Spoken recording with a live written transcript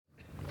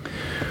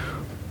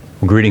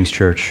Well, greetings,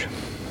 church.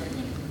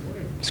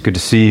 It's good to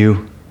see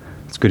you.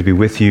 It's good to be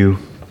with you.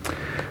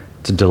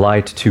 It's a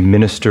delight to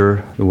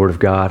minister the Word of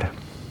God.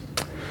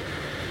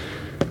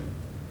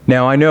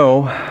 Now, I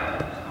know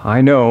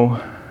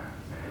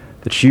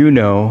that you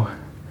know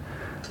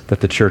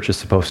that the church is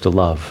supposed to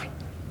love,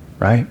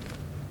 right?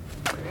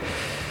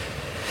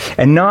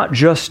 And not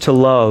just to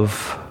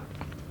love,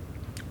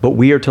 but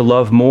we are to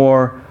love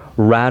more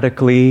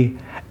radically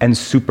and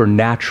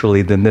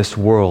supernaturally than this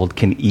world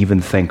can even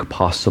think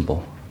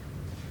possible.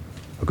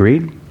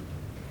 Agreed?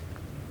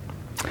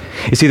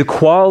 You see, the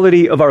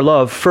quality of our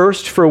love,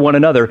 first for one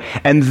another,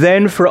 and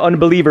then for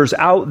unbelievers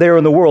out there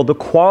in the world, the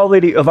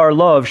quality of our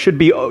love should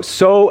be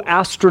so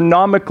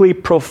astronomically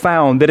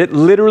profound that it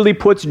literally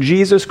puts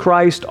Jesus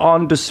Christ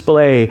on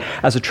display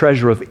as a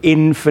treasure of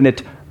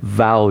infinite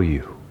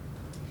value.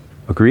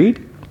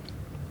 Agreed?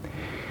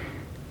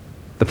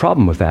 The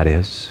problem with that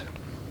is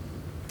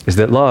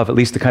that love, at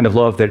least the kind of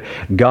love that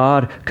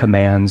God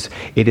commands,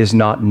 it is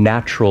not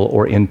natural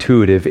or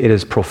intuitive. It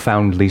is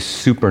profoundly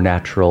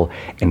supernatural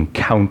and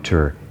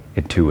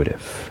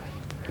counterintuitive.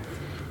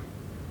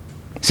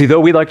 See, though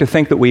we like to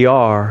think that we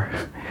are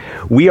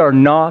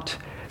not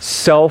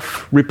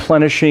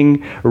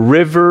self-replenishing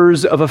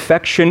rivers of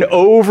affection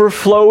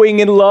overflowing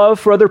in love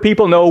for other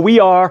people. No, we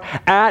are,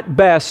 at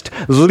best,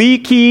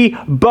 leaky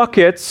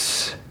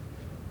buckets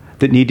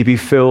that need to be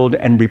filled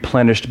and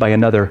replenished by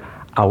another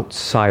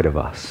outside of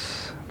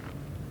us.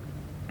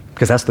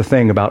 Because that's the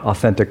thing about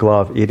authentic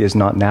love. It is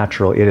not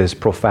natural. It is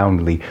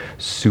profoundly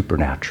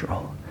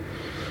supernatural.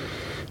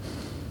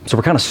 So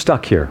we're kind of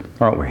stuck here,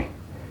 aren't we?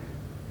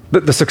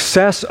 The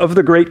success of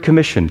the Great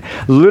Commission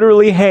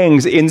literally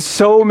hangs in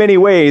so many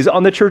ways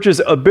on the church's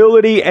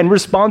ability and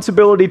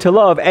responsibility to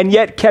love. And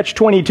yet, catch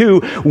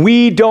 22,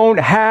 we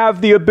don't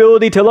have the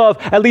ability to love,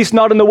 at least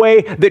not in the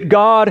way that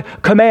God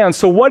commands.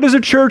 So what is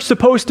a church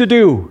supposed to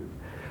do?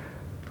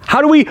 How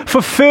do we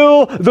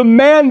fulfill the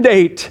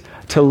mandate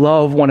to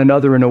love one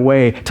another in a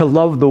way, to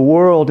love the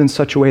world in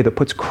such a way that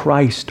puts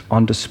Christ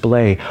on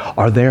display?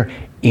 Are there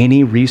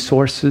any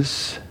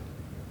resources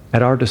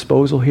at our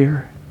disposal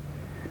here?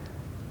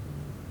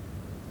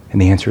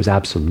 And the answer is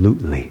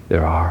absolutely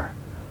there are.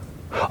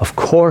 Of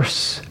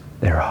course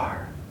there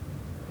are.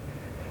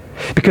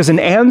 Because in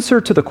answer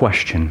to the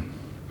question,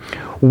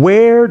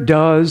 where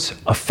does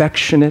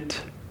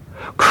affectionate,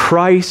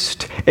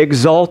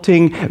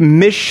 Christ-exalting,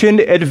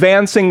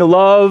 mission-advancing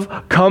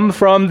love come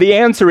from? The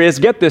answer is,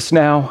 get this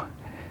now,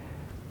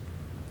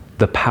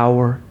 the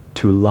power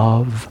to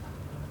love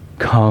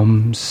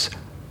comes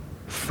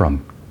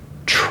from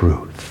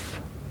truth.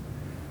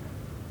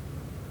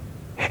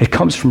 It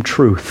comes from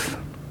truth.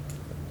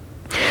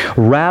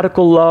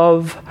 Radical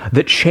love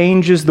that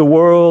changes the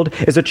world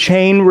is a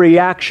chain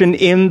reaction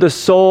in the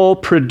soul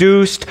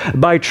produced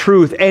by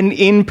truth, and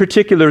in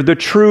particular, the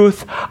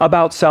truth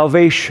about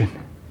salvation.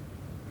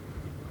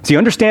 See,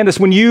 understand this.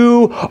 When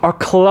you are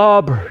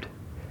clobbered,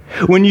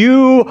 when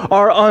you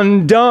are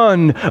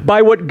undone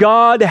by what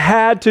God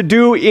had to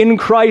do in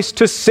Christ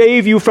to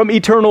save you from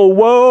eternal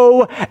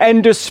woe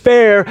and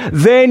despair,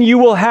 then you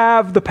will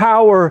have the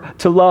power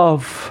to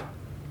love.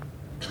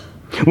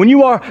 When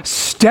you are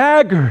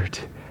staggered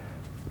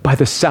by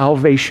the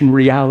salvation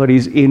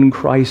realities in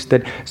Christ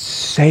that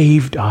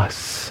saved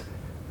us,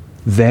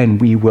 then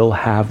we will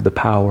have the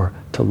power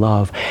to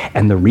love.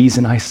 And the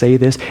reason I say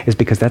this is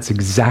because that's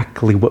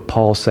exactly what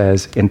Paul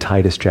says in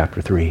Titus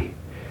chapter 3.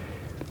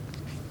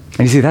 And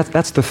you see,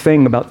 that's the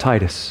thing about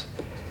Titus,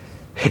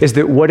 is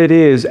that what it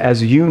is,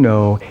 as you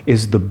know,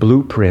 is the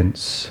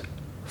blueprints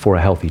for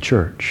a healthy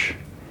church.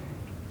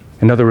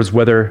 In other words,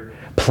 whether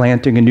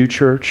planting a new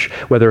church,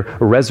 whether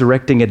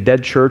resurrecting a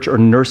dead church or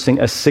nursing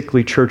a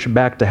sickly church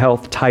back to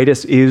health,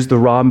 Titus is the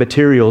raw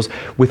materials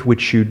with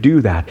which you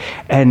do that.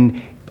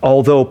 And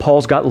although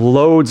Paul's got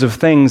loads of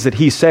things that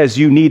he says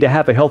you need to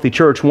have a healthy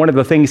church, one of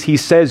the things he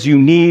says you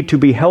need to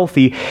be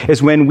healthy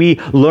is when we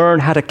learn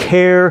how to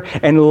care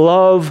and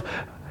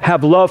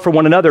have love for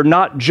one another,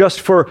 not just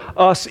for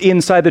us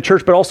inside the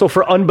church, but also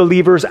for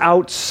unbelievers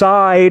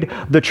outside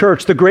the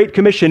church. The Great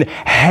Commission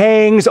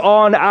hangs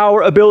on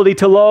our ability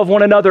to love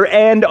one another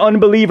and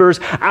unbelievers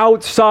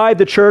outside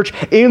the church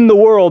in the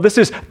world. This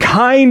is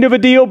kind of a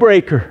deal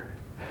breaker.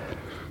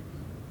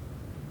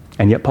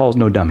 And yet Paul's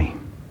no dummy.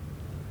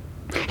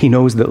 He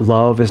knows that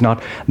love is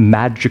not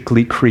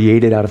magically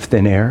created out of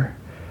thin air.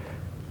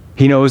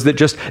 He knows that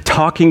just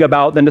talking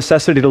about the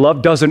necessity to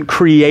love doesn't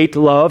create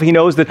love. He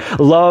knows that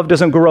love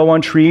doesn't grow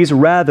on trees.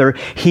 Rather,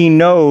 he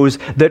knows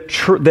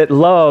that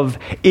love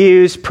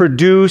is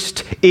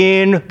produced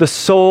in the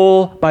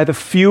soul by the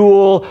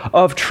fuel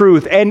of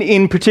truth, and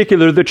in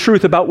particular, the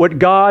truth about what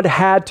God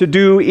had to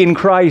do in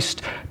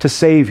Christ to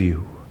save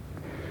you.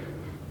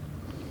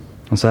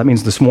 And so that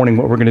means this morning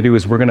what we're going to do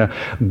is we're going to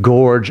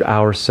gorge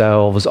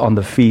ourselves on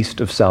the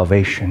feast of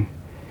salvation.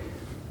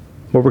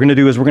 What we're going to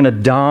do is we're going to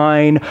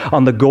dine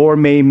on the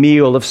gourmet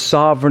meal of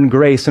sovereign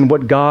grace and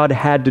what God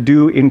had to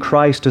do in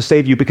Christ to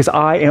save you, because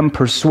I am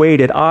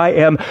persuaded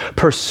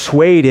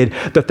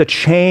that the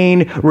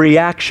chain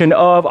reaction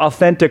of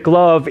authentic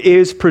love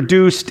is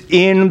produced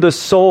in the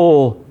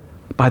soul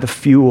by the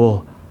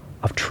fuel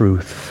of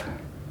truth.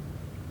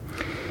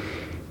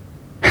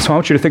 So I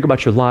want you to think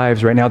about your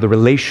lives right now, the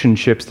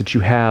relationships that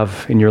you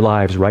have in your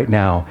lives right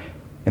now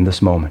in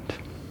this moment,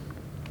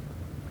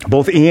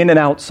 both in and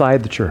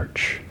outside the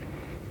church.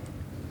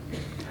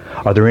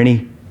 Are there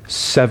any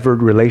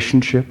severed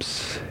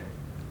relationships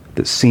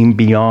that seem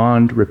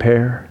beyond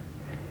repair?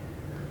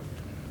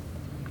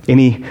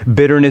 Any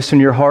bitterness in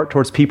your heart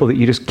towards people that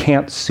you just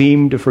can't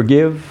seem to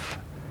forgive?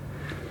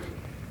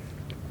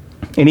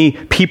 Any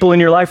people in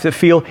your life that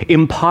feel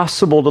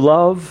impossible to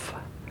love?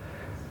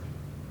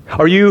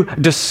 Are you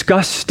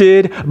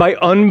disgusted by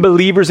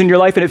unbelievers in your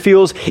life and it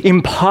feels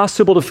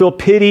impossible to feel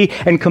pity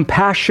and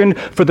compassion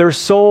for their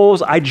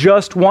souls? I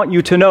just want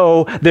you to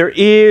know there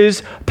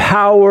is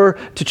power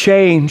to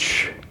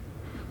change.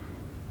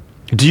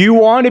 Do you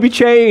want to be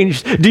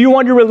changed? Do you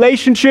want your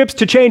relationships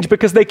to change?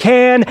 Because they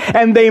can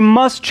and they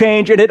must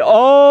change. And it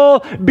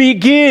all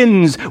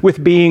begins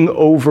with being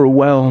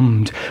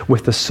overwhelmed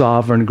with the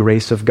sovereign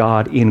grace of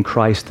God in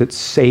Christ that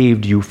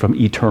saved you from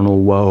eternal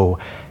woe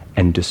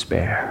and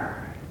despair.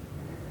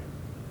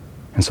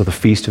 And so the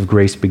feast of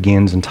grace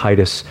begins in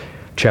Titus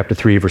chapter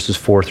 3, verses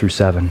 4 through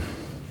 7.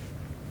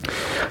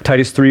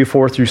 Titus 3,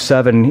 4 through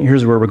 7,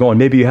 here's where we're going.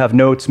 Maybe you have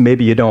notes,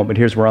 maybe you don't, but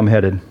here's where I'm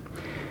headed.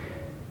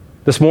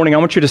 This morning, I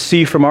want you to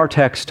see from our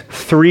text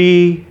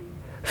 3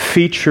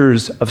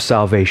 features of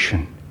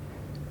salvation.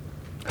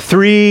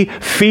 3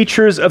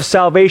 features of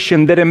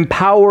salvation that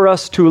empower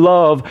us to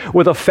love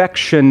with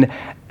affection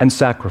and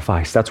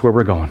sacrifice. That's where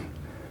we're going.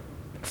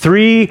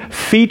 3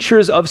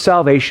 features of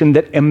salvation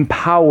that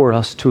empower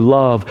us to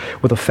love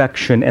with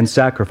affection and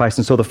sacrifice.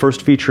 And so the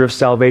first feature of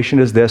salvation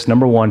is this.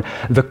 Number 1,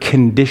 the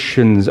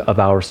conditions of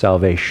our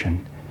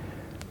salvation.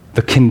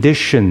 The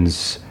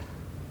conditions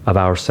of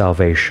our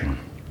salvation.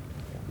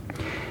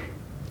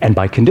 And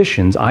by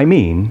conditions, I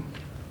mean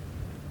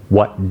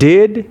what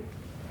did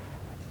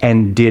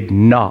and did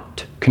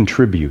not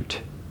contribute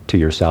to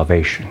your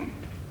salvation.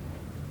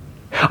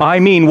 I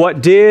mean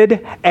what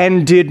did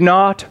and did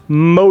not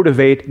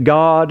motivate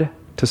God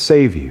to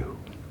save you.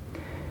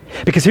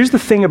 Because here's the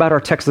thing about our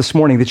text this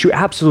morning that you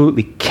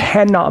absolutely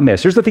cannot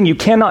miss. Here's the thing you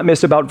cannot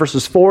miss about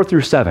verses 4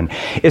 through 7,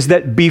 is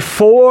that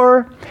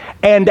before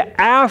and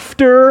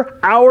after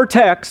our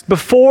text,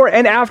 before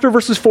and after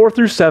verses 4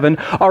 through 7,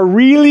 are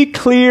really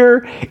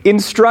clear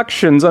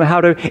instructions on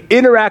how to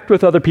interact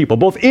with other people,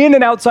 both in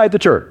and outside the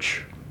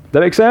church. That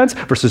makes sense?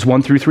 Verses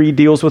 1 through 3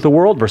 deals with the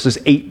world. Verses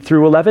 8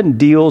 through 11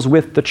 deals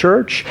with the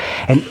church.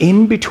 And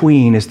in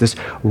between is this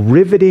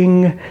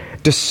riveting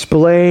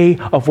display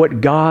of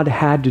what God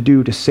had to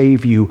do to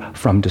save you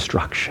from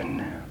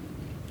destruction.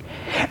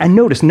 And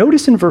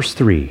notice in verse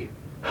 3,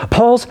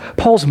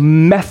 Paul's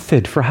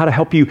method for how to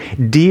help you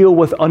deal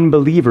with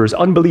unbelievers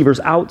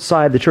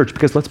outside the church.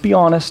 Because let's be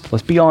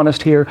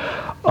honest here,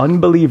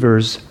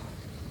 unbelievers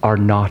are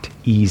not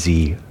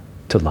easy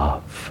to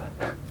love.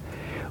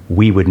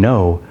 We would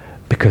know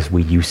because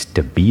we used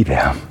to be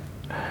them.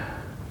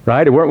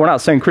 Right? We're not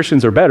saying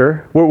Christians are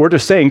better. We're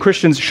just saying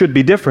Christians should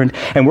be different.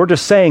 And we're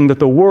just saying that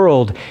the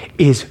world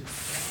is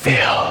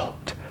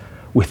filled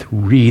with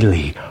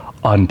really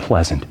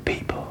unpleasant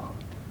people.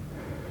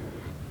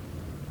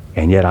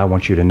 And yet I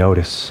want you to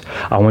notice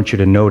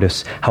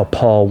how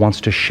Paul wants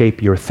to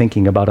shape your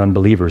thinking about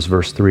unbelievers.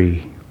 Verse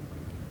 3.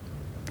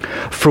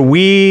 For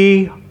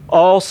we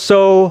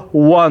also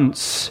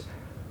once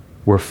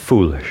were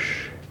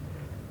foolish,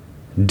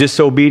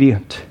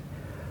 disobedient,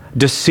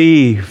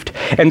 deceived,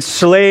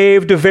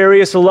 enslaved to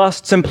various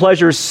lusts and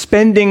pleasures,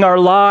 spending our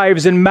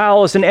lives in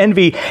malice and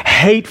envy,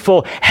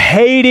 hateful,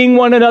 hating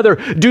one another.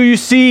 Do you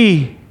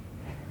see?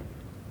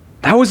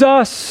 That was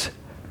us.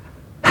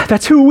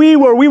 That's who we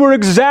were. We were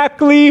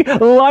exactly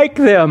like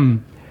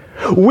them.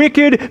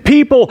 Wicked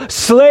people,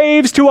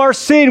 slaves to our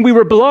sin. We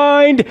were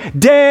blind,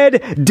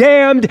 dead,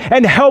 damned,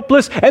 and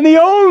helpless. And the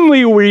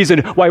only reason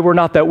why we're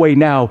not that way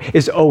now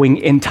is owing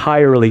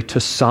entirely to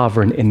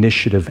sovereign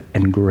initiative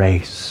and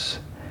grace.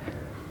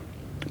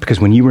 Because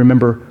when you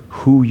remember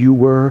who you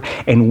were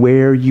and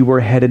where you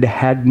were headed,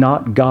 had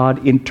not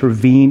God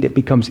intervened, it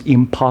becomes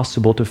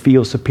impossible to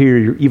feel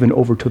superior even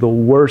over to the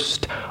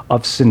worst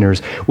of sinners,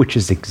 which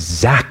is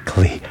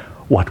exactly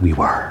what we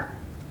were.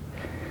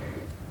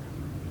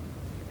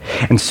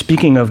 And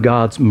speaking of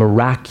God's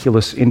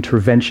miraculous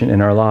intervention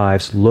in our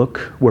lives, look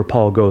where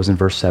Paul goes in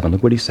verse 7.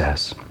 Look what he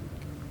says.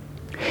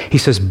 He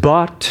says,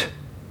 But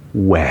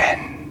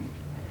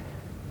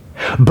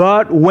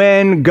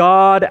when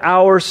God,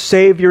 our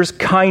Savior's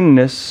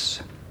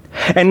kindness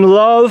and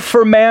love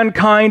for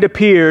mankind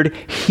appeared,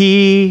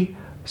 he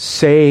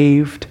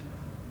saved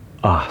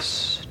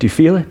us. Do you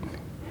feel it?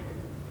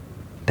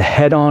 The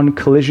head-on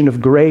collision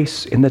of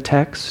grace in the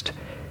text.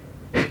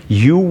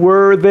 You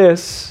were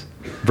this.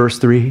 Verse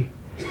 3,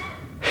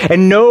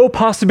 and no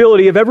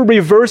possibility of ever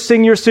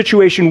reversing your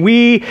situation.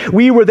 We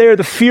were there.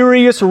 The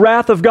furious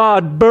wrath of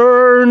God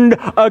burned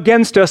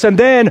against us. And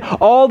then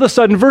all of a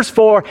sudden, verse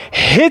 4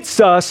 hits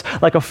us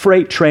like a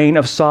freight train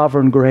of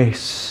sovereign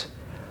grace.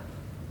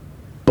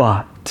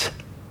 But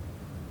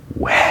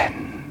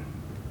when?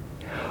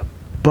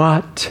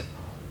 But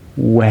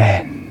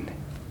when?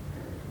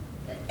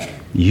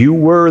 You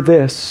were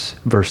this,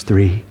 verse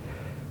 3,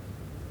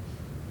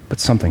 but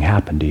something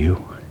happened to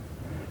you.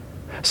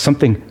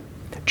 Something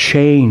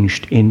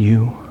changed in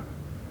you.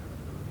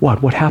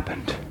 What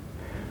happened?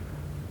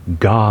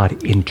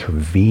 God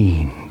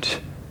intervened.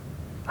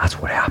 That's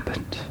what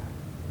happened.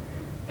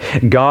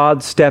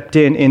 God stepped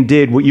in and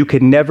did what you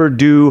could never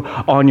do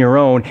on your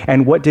own.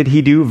 And what did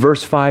he do?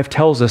 Verse 5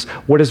 tells us.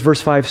 What does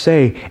verse 5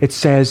 say? It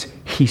says,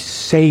 he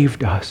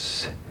saved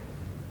us.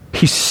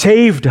 He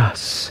saved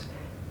us.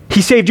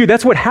 He saved you.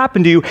 That's what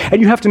happened to you.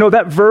 And you have to know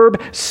that verb,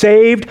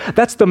 saved,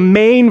 that's the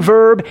main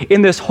verb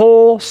in this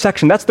whole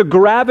section. That's the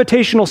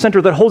gravitational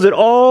center that holds it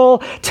all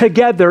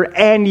together.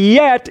 And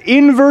yet,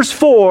 in verse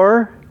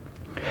 4,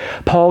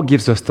 Paul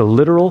gives us the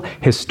literal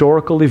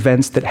historical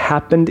events that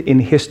happened in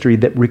history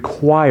that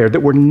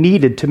were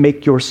needed to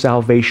make your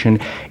salvation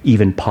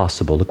even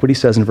possible. Look what he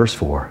says in verse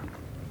 4.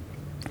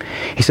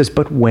 He says,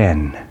 but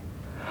when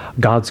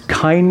God's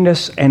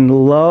kindness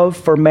and love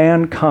for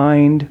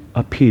mankind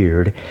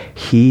appeared,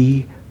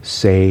 he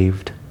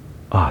saved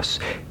us.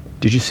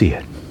 Did you see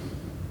it?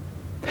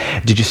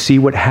 Did you see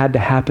what had to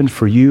happen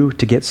for you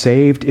to get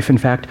saved, if in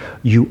fact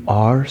you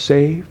are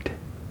saved?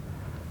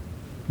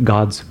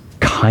 God's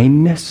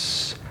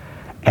kindness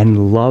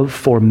and love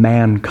for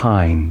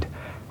mankind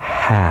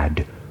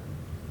had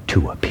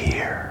to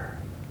appear.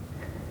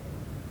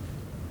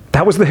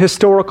 That was the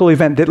historical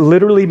event that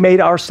literally made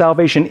our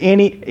salvation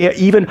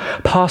even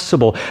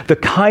possible. The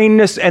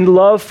kindness and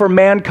love for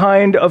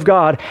mankind of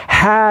God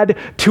had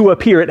to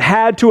appear. It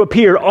had to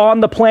appear on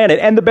the planet.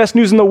 And the best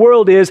news in the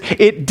world is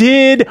it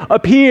did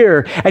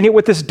appear. And yet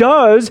what this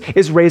does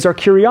is raise our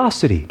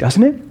curiosity,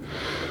 doesn't it?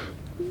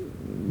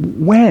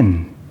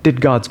 When did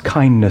God's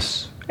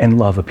kindness and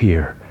love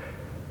appear?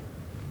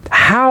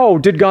 How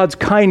did God's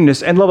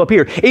kindness and love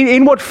appear?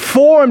 In what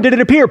form did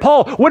it appear?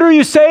 Paul, what are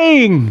you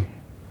saying?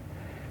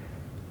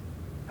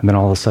 And then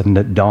all of a sudden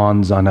it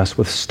dawns on us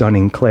with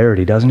stunning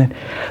clarity, doesn't it?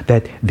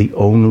 That the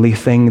only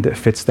thing that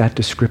fits that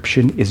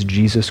description is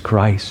Jesus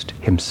Christ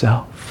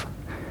himself.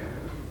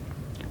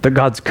 That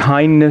God's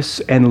kindness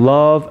and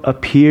love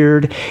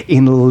appeared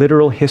in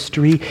literal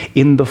history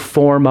in the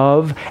form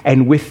of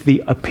and with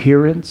the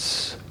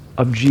appearance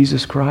of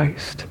Jesus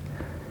Christ.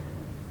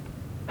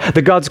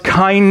 That God's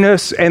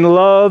kindness and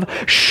love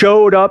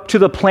showed up to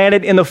the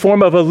planet in the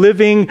form of a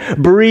living,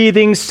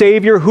 breathing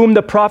Savior whom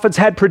the prophets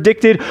had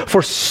predicted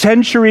for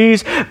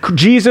centuries.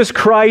 Jesus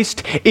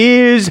Christ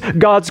is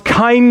God's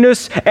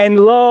kindness and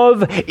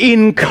love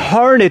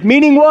incarnate.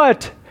 Meaning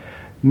what?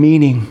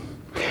 Meaning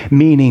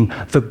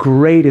the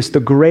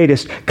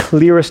greatest,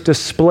 clearest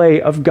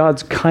display of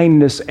God's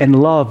kindness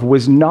and love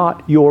was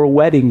not your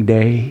wedding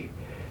day,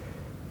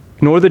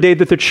 nor the day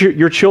that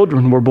your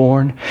children were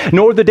born,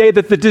 nor the day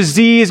that the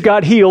disease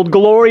got healed,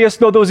 glorious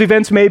though those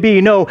events may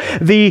be. No,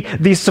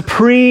 the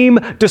supreme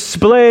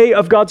display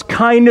of God's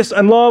kindness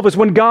and love was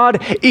when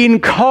God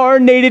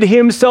incarnated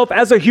himself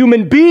as a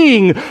human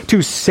being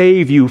to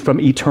save you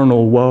from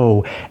eternal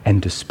woe and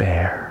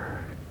despair.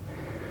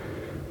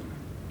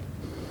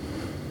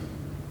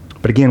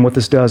 But again, what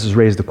this does is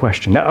raise the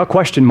question. Now, a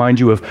question, mind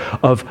you,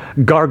 of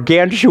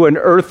gargantuan,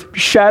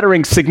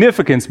 earth-shattering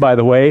significance, by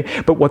the way.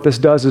 But what this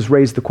does is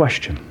raise the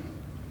question.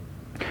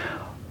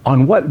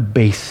 On what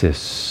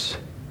basis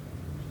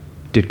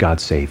did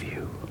God save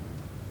you?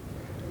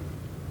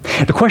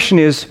 The question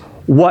is,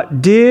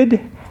 what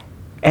did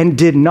and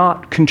did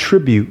not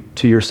contribute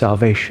to your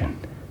salvation?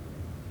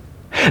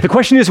 The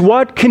question is,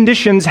 what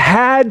conditions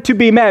had to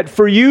be met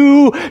for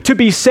you to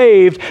be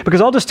saved? Because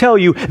I'll just tell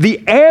you,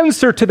 the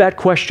answer to that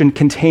question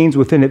contains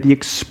within it the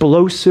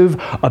explosive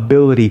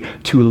ability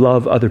to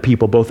love other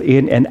people, both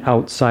in and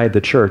outside the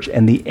church.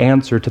 And the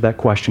answer to that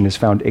question is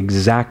found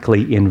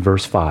exactly in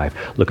verse 5.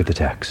 Look at the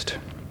text.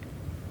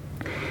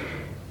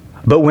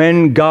 But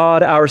when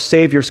God, our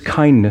Savior's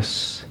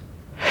kindness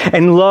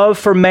and love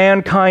for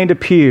mankind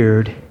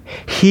appeared,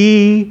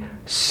 he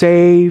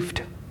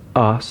saved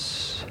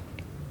us.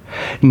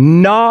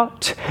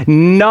 Not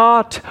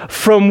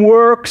from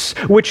works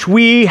which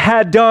we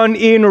had done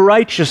in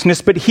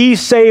righteousness, but he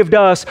saved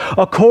us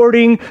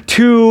according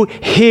to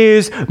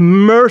his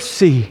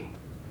mercy.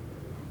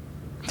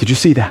 Did you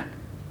see that?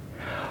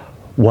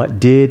 What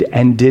did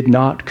and did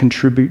not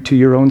contribute to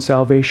your own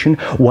salvation?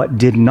 What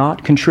did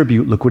not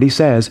contribute, look what he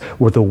says,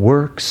 were the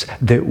works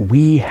that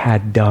we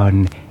had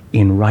done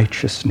in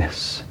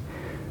righteousness.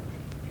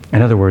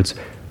 In other words,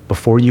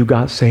 before you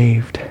got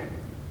saved,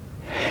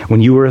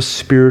 when you were a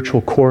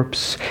spiritual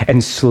corpse,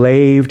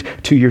 enslaved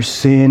to your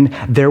sin,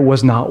 there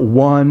was not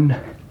one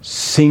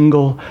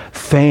single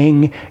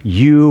thing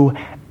you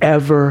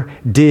ever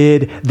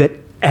did that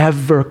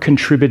ever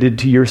contributed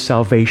to your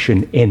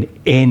salvation in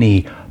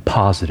any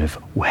positive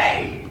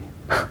way.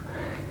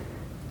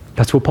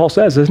 That's what Paul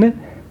says, isn't it?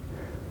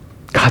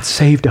 God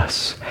saved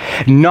us,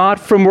 not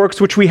from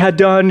works which we had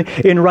done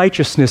in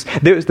righteousness.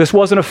 This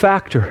wasn't a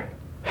factor.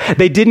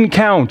 They didn't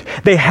count.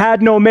 They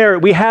had no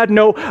merit. We had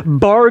no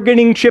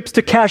bargaining chips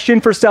to cash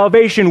in for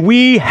salvation.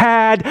 We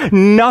had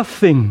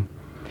nothing.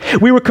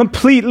 We were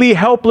completely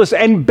helpless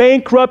and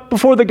bankrupt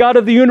before the God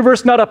of the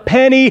universe, not a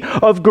penny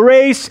of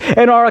grace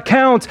in our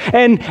accounts.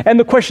 And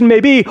the question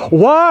may be,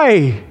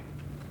 why?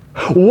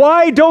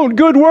 Why don't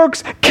good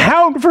works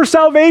count for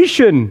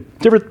salvation?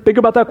 Did you ever think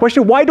about that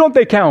question? Why don't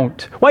they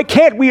count? Why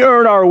can't we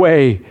earn our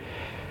way?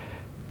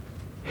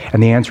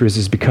 And the answer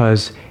is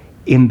because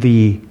in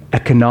the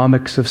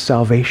economics of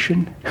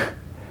salvation,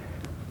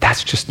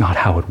 that's just not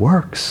how it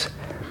works.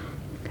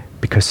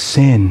 Because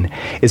sin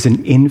is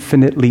an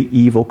infinitely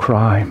evil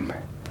crime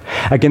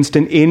against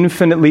an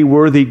infinitely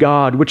worthy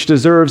God, which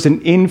deserves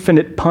an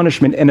infinite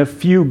punishment, and a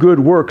few good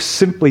works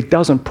simply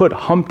doesn't put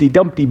Humpty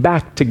Dumpty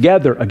back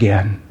together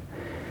again.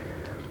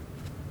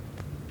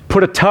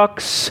 Put a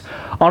tux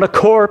on a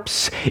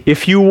corpse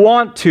if you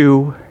want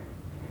to,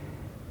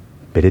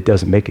 but it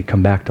doesn't make it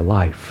come back to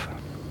life.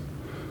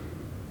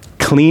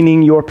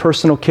 Cleaning your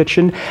personal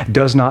kitchen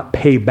does not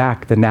pay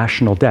back the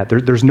national debt.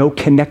 There's no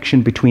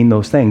connection between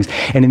those things.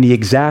 And in the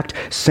exact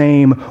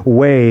same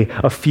way,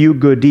 a few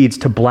good deeds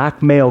to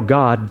blackmail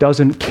God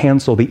doesn't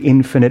cancel the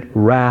infinite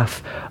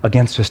wrath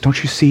against us.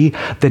 Don't you see?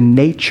 The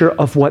nature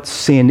of what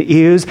sin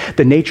is,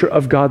 the nature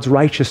of God's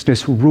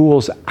righteousness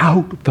rules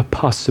out the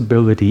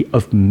possibility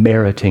of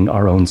meriting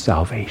our own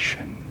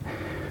salvation.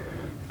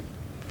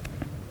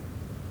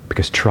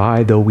 Because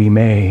try though we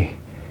may,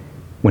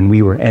 when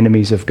we were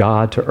enemies of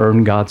God, to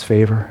earn God's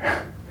favor,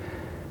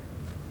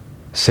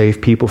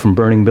 save people from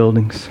burning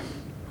buildings,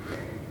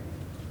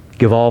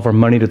 give all of our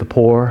money to the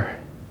poor,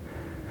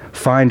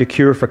 find a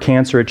cure for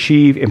cancer,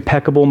 achieve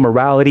impeccable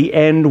morality,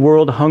 end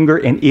world hunger,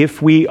 and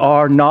if we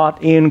are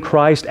not in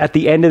Christ at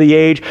the end of the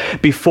age,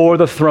 before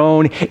the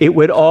throne, it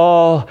would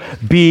all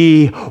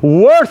be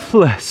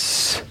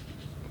worthless.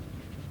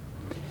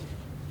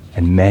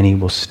 And many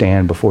will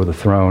stand before the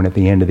throne at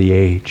the end of the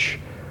age,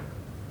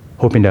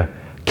 hoping to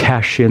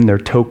cash in their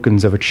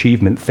tokens of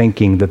achievement,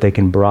 thinking that they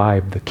can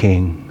bribe the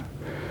king,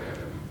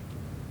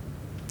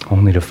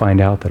 only to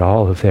find out that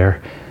all of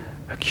their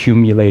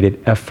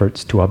accumulated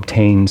efforts to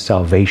obtain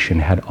salvation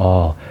had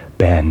all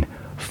been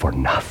for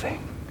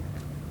nothing.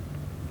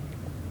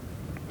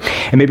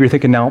 And maybe you're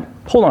thinking now,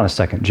 hold on a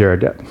second,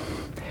 Jared.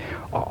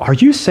 Are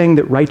you saying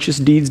that righteous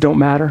deeds don't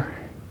matter?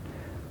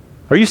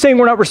 Are you saying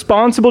we're not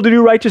responsible to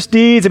do righteous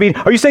deeds? I mean,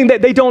 are you saying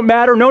that they don't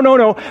matter?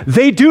 No.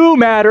 They do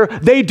matter.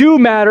 They do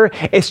matter.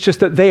 It's just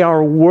that they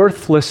are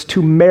worthless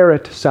to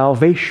merit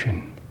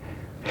salvation.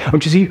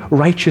 Don't you see?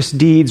 Righteous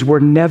deeds were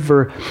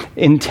never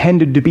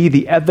intended to be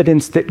the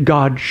evidence that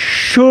God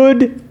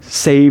should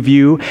save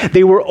you.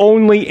 They were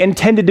only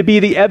intended to be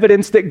the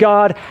evidence that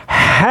God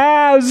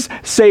has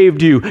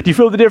saved you. Do you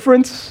feel the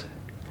difference?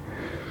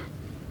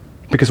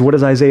 Because what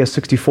does Isaiah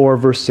 64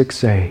 verse 6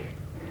 say?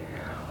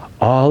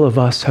 All of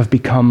us have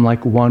become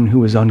like one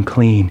who is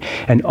unclean,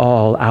 and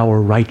all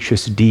our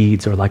righteous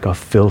deeds are like a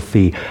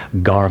filthy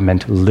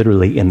garment,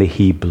 literally in the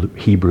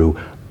Hebrew,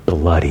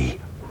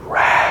 bloody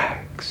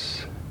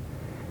rags.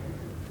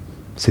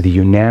 So the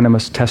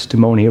unanimous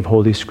testimony of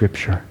Holy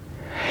Scripture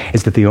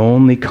is that the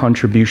only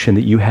contribution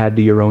that you had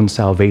to your own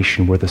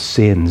salvation were the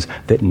sins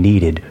that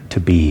needed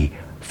to be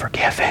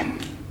forgiven.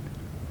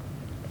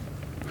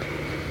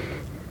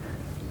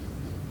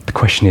 The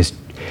question is,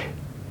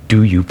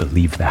 do you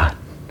believe that?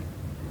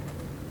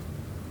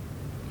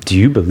 Do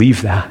you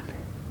believe that?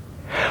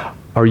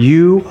 Are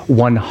you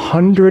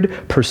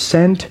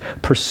 100%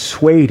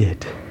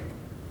 persuaded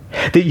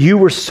that you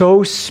were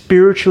so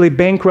spiritually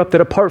bankrupt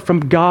that apart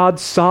from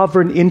God's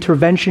sovereign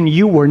intervention,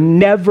 you were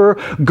never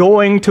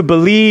going to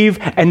believe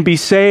and be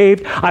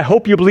saved? I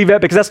hope you believe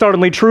that, because that's not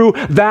only true,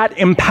 that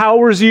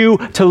empowers you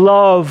to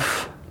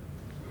love.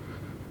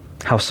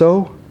 How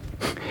so?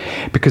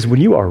 Because when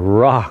you are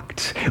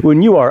rocked,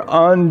 when you are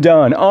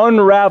undone,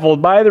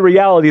 unraveled by the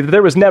reality that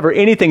there was never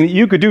anything that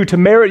you could do to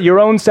merit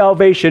your own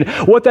salvation,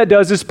 what that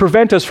does is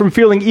prevent us from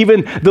feeling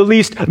even the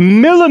least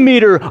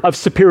millimeter of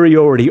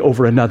superiority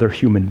over another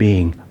human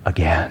being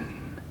again.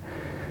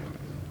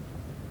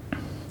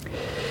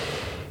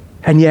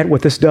 And yet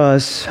what this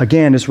does,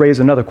 again, is raise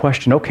another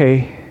question.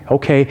 Okay,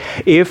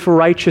 if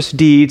righteous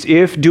deeds,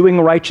 if doing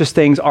righteous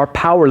things are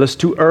powerless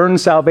to earn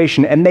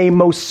salvation, and they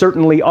most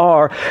certainly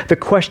are, the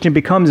question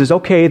becomes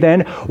okay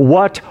then,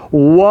 what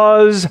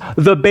was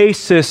the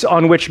basis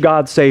on which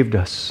God saved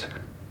us?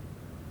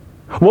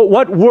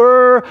 What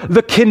were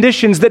the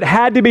conditions that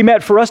had to be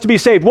met for us to be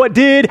saved? What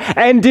did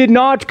and did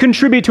not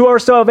contribute to our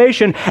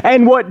salvation?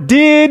 And what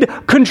did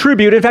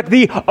contribute? In fact,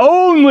 the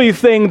only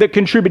thing that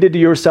contributed to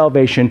your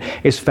salvation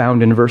is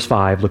found in verse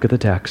 5. Look at the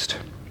text.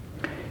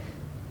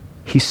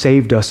 He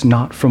saved us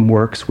not from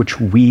works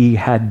which we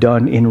had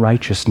done in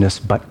righteousness,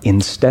 but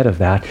instead of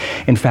that,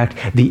 in fact,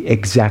 the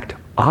exact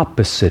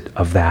opposite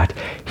of that,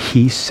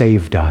 He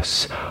saved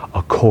us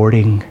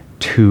according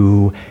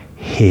to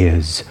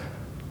His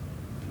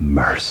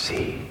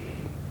mercy.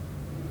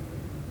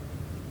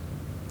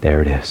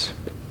 There it is.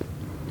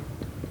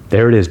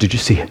 There it is. Did you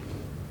see it?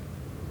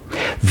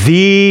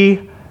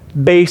 The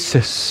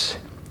basis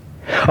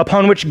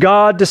upon which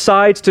God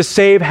decides to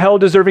save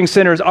hell-deserving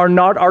sinners are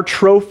not our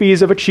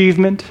trophies of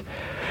achievement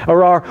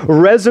or our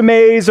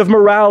resumes of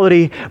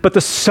morality, but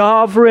the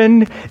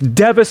sovereign,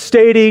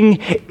 devastating,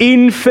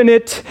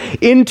 infinite,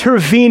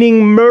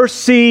 intervening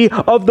mercy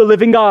of the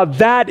living God.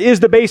 That is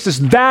the basis.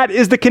 That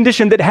is the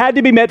condition that had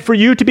to be met for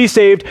you to be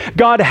saved.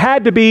 God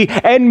had to be,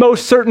 and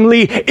most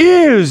certainly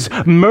is,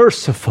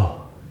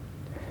 merciful.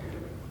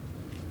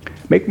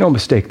 Make no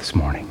mistake this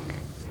morning.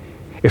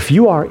 If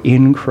you are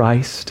in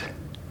Christ,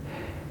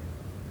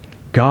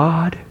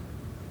 God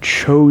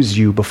chose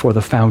you before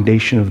the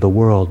foundation of the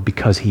world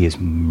because he is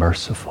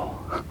merciful.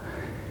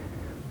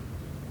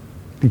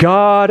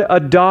 God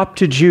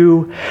adopted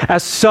you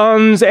as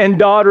sons and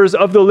daughters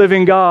of the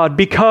living God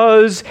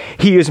because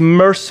he is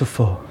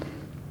merciful.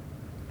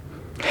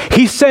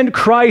 He sent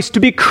Christ to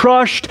be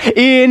crushed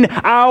in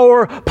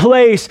our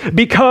place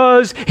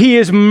because he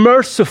is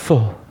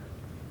merciful.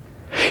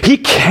 He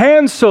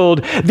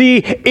canceled the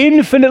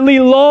infinitely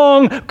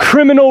long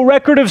criminal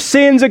record of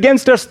sins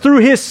against us through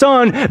his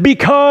Son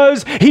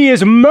because he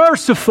is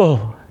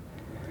merciful.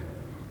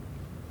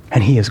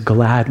 And he has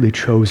gladly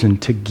chosen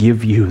to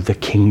give you the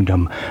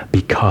kingdom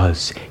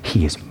because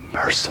he is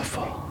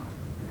merciful.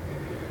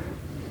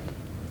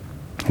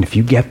 And if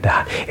you get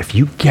that,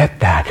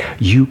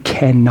 you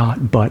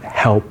cannot but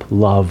help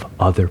love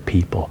other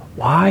people.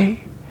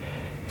 Why?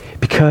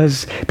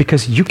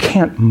 Because you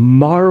can't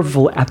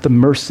marvel at the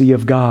mercy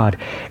of God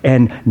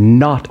and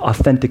not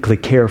authentically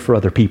care for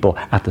other people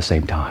at the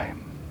same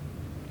time.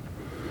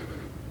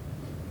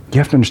 You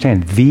have to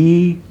understand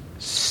the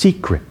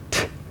secret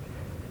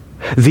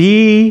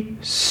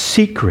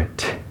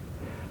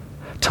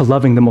to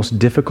loving the most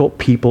difficult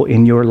people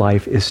in your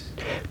life is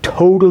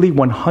totally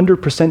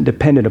 100%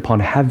 dependent upon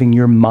having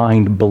your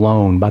mind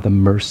blown by the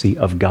mercy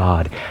of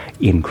God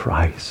in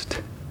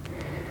Christ.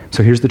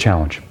 So here's the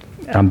challenge.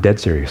 And I'm dead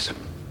serious.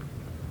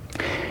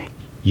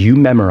 You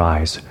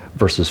memorize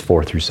verses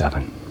 4 through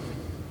 7.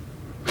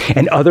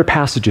 And other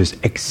passages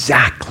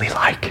exactly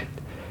like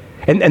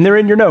it. And they're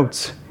in your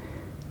notes.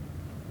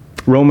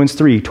 Romans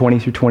 3, 20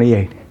 through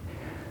 28.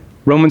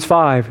 Romans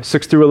 5,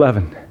 6 through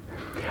 11.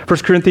 1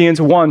 Corinthians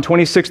 1,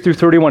 26 through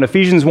 31,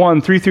 Ephesians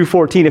 1, 3 through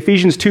 14,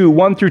 Ephesians 2,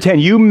 1 through 10.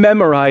 You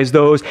memorize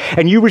those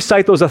and you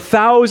recite those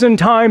 1,000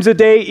 times a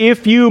day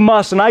if you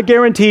must. And I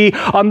guarantee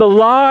on the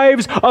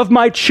lives of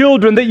my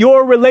children that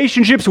your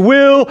relationships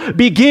will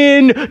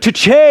begin to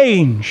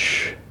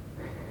change.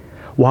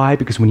 Why?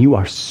 Because when you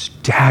are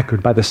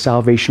staggered by the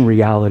salvation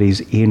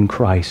realities in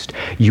Christ,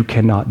 you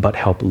cannot but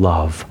help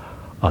love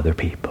other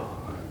people.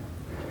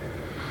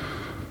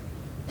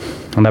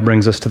 And that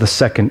brings us to the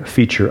second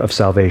feature of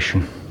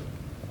salvation.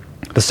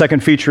 The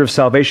second feature of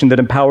salvation that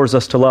empowers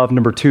us to love,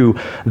 number 2,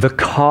 the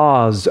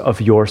cause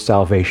of your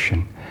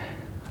salvation.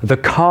 The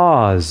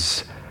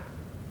cause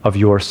of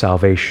your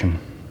salvation.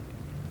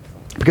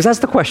 Because that's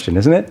the question,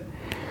 isn't it?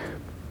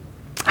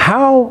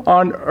 How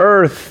on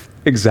earth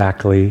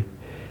exactly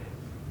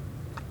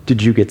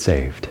did you get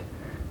saved?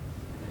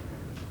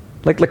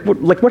 Like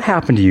what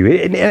happened to you?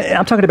 And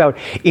I'm talking about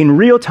in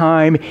real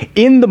time,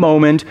 in the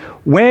moment,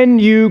 when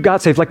you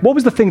got saved. Like, what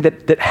was the thing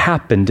that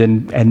happened?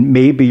 And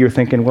maybe you're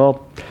thinking,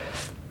 well,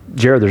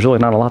 Jared, there's really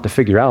not a lot to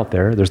figure out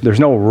there. There's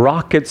no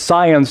rocket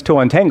science to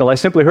untangle. I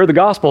simply heard the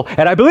gospel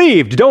and I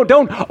believed. Don't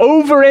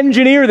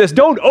over-engineer this.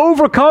 Don't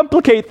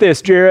overcomplicate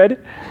this,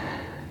 Jared.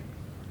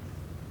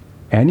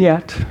 And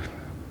yet,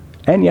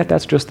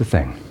 that's just the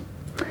thing.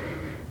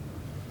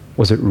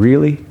 Was it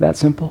really that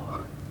simple?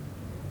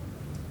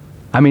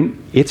 I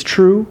mean, it's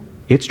true.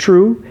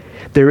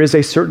 There is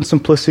a certain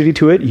simplicity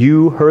to it.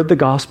 You heard the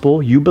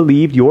gospel, you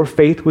believed, your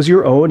faith was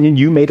your own, and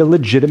you made a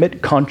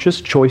legitimate, conscious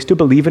choice to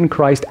believe in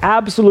Christ.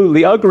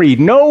 Absolutely, agreed.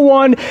 No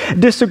one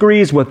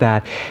disagrees with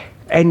that.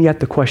 And yet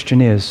the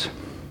question is,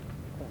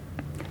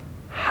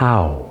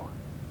 how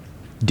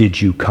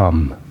did you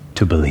come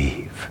to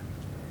believe?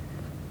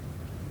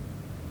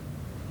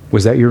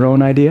 Was that your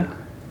own idea?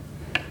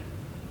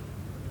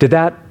 Did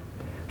that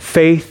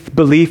faith,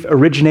 belief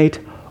originate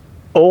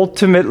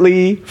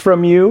ultimately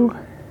from you?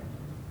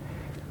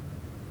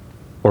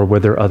 Or were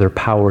there other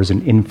powers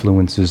and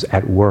influences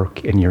at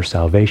work in your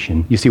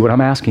salvation? You see, what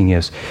I'm asking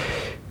is,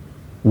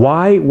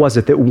 why was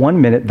it that one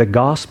minute the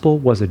gospel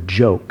was a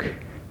joke,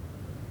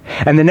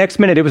 and the next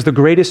minute it was the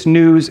greatest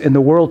news in the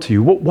world to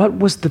you? What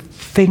was the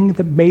thing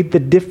that made the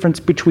difference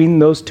between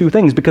those two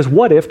things? Because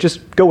what if,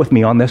 just go with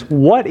me on this,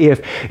 what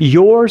if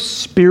your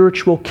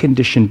spiritual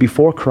condition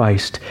before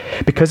Christ,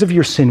 because of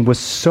your sin, was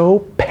so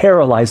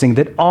paralyzing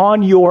that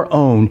on your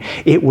own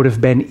it would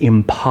have been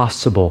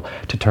impossible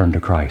to turn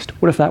to Christ?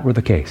 What if that were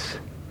the case?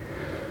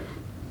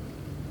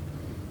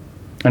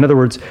 In other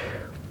words,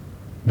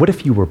 what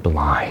if you were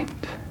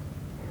blind?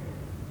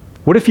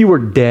 What if you were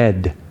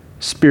dead,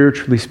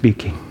 spiritually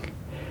speaking?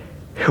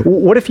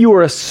 What if you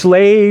were a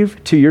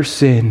slave to your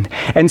sin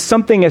and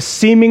something as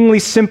seemingly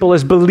simple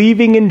as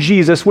believing in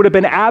Jesus would have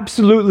been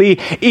absolutely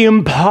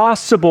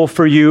impossible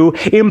for you,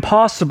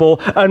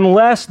 impossible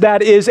unless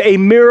that is a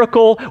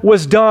miracle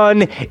was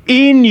done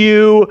in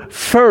you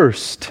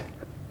first?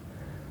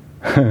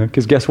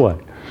 Because guess what?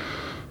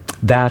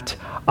 That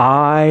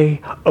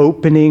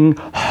eye-opening,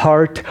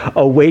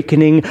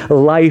 heart-awakening,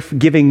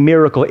 life-giving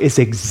miracle is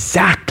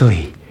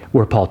exactly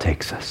where Paul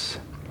takes us.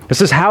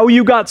 This is how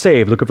you got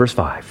saved. Look at verse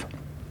 5.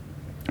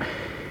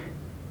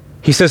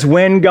 He says,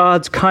 when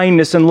God's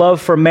kindness and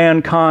love for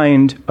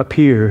mankind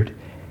appeared,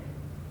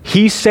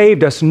 he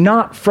saved us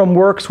not from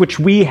works which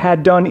we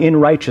had done in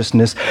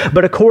righteousness,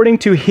 but according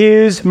to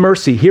his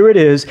mercy. Here it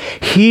is.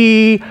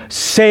 He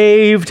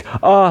saved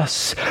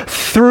us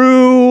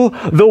through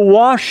the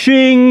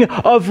washing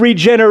of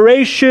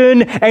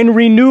regeneration and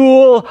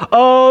renewal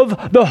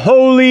of the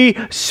Holy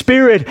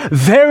Spirit.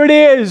 There it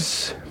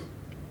is.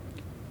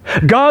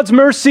 God's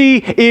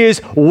mercy is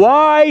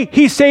why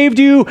he saved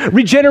you.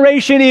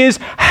 Regeneration is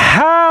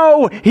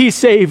how he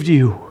saved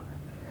you.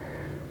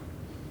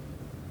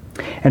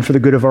 And for the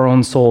good of our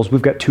own souls,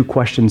 we've got two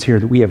questions here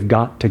that we have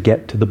got to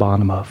get to the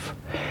bottom of.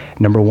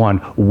 Number one,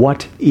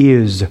 what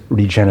is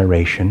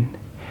regeneration?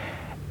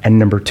 And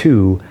number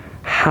two,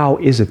 how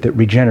is it that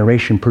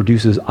regeneration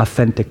produces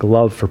authentic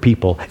love for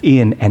people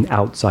in and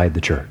outside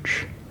the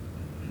church?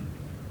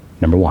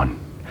 Number one,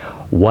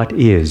 what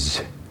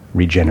is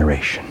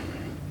regeneration?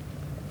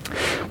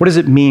 What does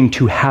it mean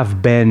to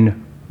have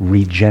been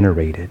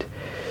regenerated?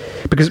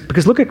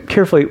 Because look at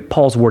carefully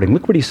Paul's wording.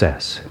 Look what he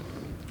says.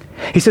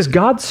 He says,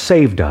 God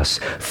saved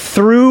us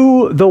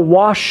through the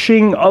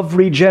washing of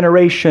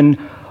regeneration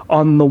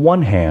on the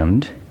one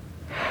hand,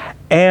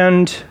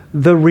 and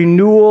the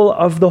renewal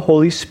of the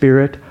Holy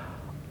Spirit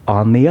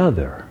on the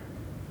other.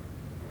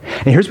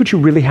 And here's what you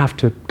really have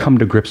to come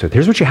to grips with.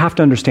 Here's what you have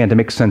to understand to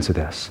make sense of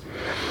this.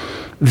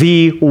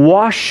 The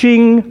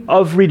washing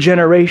of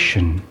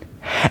regeneration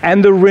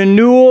and the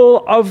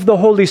renewal of the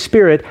Holy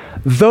Spirit,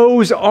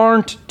 those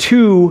aren't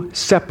two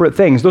separate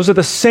things. Those are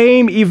the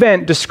same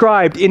event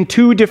described in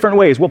two different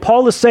ways. What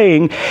Paul is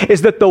saying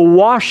is that the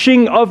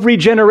washing of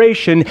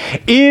regeneration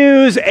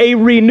is a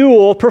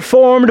renewal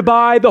performed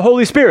by the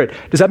Holy Spirit.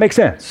 Does that make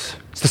sense?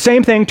 It's the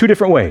same thing, two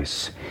different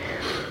ways.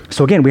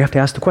 So again, we have to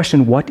ask the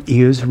question, what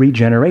is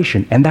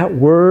regeneration? And that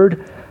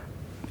word,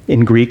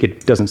 in Greek,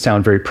 it doesn't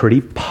sound very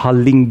pretty,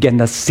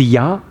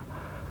 palingenesia.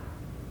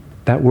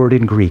 That word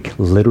in Greek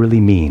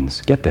literally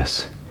means, get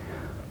this,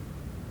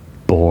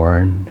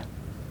 born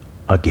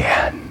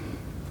again.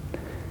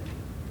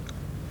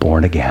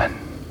 Born again.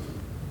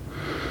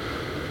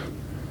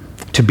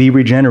 To be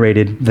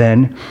regenerated,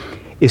 then,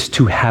 is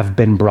to have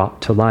been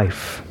brought to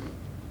life.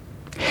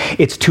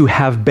 It's to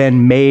have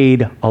been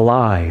made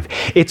alive.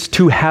 It's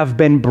to have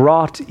been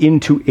brought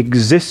into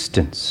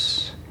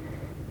existence.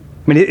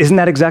 I mean, isn't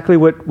that exactly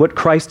what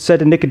Christ said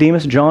to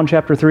Nicodemus, John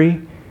chapter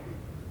 3?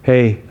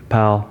 Hey,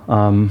 pal,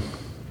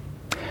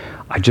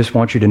 I just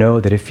want you to know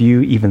that if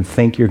you even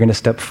think you're going to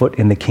step foot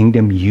in the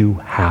kingdom, you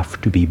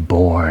have to be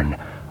born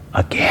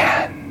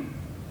again.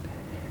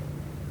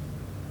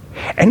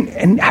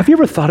 And have you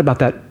ever thought about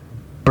that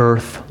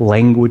birth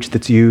language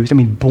that's used? I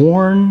mean,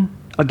 born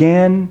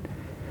again?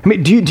 I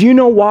mean, do you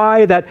know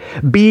why that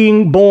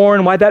being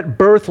born, why that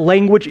birth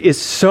language is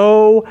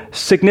so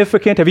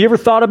significant? Have you ever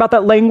thought about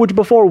that language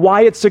before?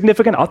 Why it's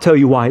significant? I'll tell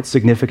you why it's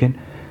significant.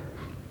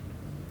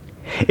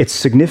 It's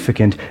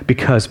significant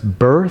because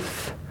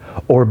birth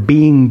or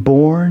being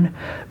born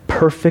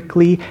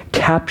perfectly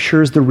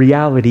captures the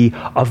reality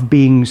of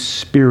being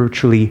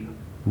spiritually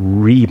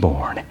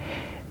reborn.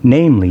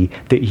 Namely,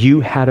 that you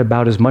had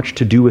about as much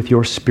to do with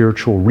your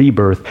spiritual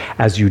rebirth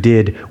as you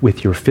did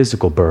with your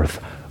physical birth,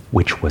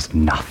 which was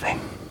nothing.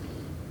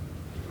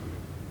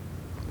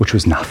 Which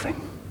was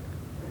nothing.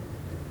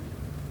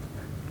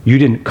 You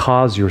didn't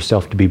cause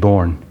yourself to be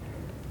born,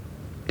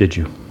 did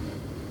you?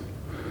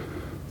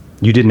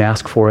 You didn't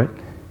ask for it.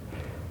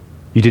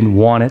 You didn't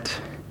want it.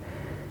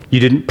 You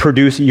didn't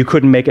produce it. You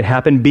couldn't make it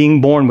happen. Being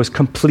born was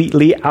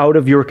completely out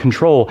of your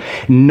control.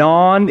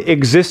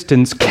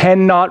 Non-existence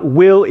cannot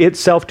will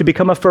itself to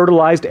become a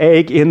fertilized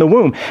egg in the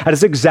womb. That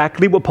is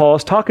exactly what Paul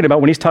is talking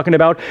about when he's talking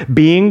about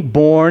being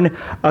born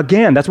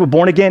again. That's what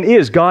born again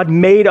is. God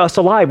made us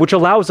alive, which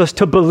allows us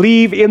to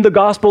believe in the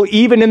gospel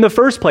even in the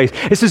first place.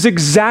 This is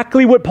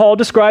exactly what Paul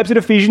describes in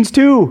Ephesians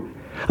 2.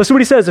 Listen to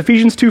what he says,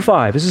 Ephesians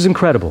 2:5. This is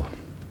incredible.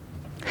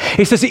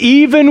 He says,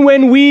 even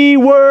when we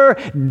were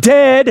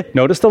dead,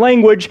 notice the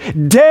language,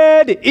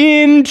 dead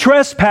in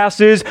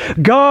trespasses,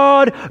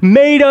 God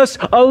made us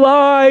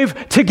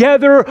alive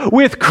together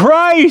with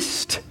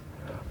Christ.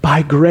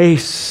 By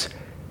grace,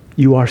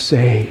 you are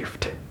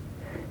saved.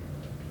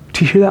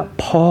 Do you hear that?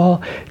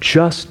 Paul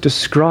just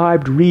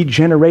described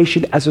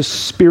regeneration as a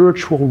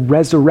spiritual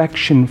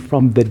resurrection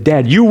from the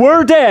dead. You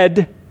were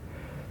dead.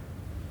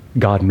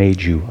 God made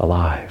you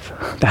alive.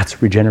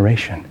 That's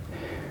regeneration.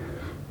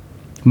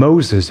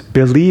 Moses,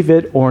 believe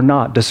it or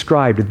not,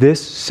 described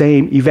this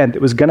same event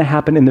that was going to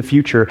happen in the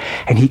future,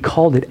 and he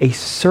called it a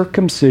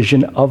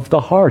circumcision of the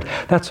heart.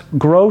 That's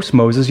gross,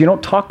 Moses. You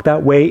don't talk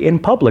that way in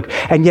public.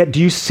 And yet, do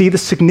you see the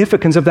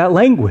significance of that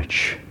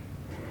language?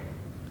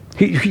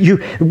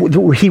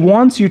 He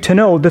wants you to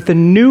know that the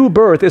new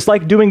birth is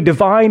like doing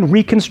divine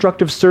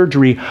reconstructive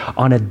surgery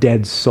on a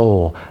dead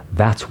soul.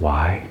 That's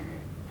why.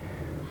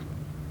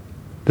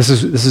 This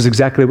is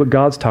exactly what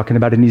God's talking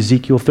about in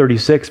Ezekiel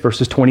 36,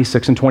 verses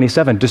 26 and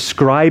 27,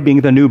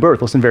 describing the new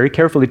birth. Listen very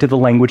carefully to the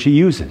language he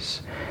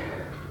uses.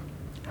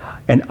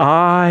 And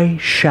I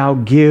shall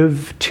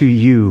give to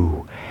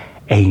you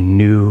a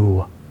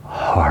new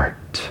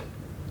heart.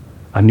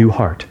 A new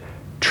heart.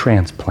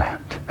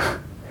 Transplant.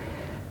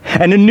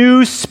 And a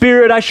new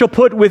spirit I shall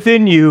put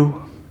within you.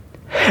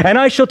 And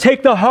I shall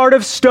take the heart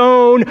of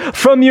stone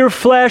from your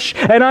flesh,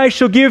 and I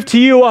shall give to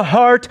you a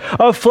heart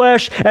of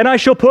flesh, and I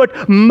shall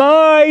put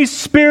my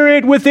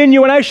spirit within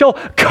you, and I shall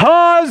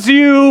cause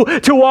you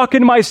to walk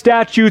in my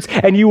statutes,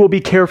 and you will be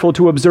careful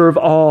to observe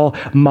all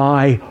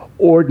my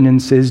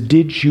ordinances.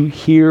 Did you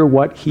hear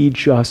what he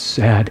just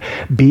said?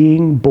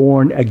 Being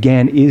born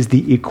again is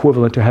the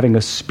equivalent to having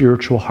a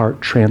spiritual heart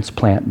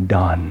transplant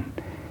done.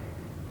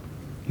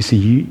 You see,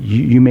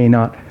 you may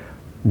not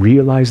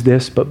realize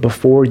this, but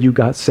before you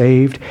got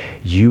saved,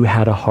 you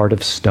had a heart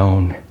of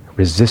stone,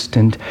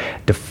 resistant,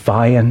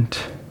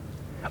 defiant,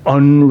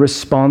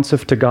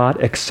 unresponsive to God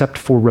except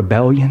for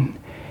rebellion.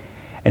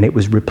 And it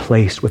was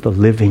replaced with a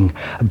living,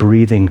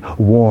 breathing,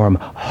 warm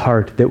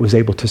heart that was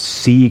able to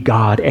see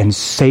God and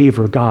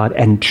savor God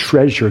and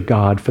treasure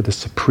God for the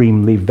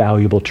supremely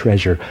valuable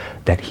treasure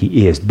that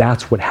he is.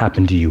 That's what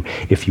happened to you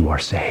if you are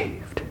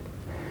saved.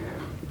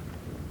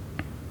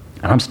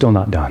 And I'm still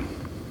not done.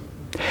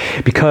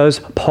 Because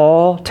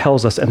Paul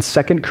tells us in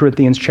 2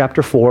 Corinthians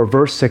chapter 4,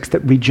 verse 6, that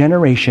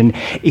regeneration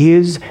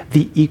is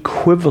the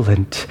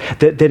equivalent,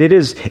 that it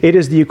is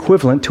the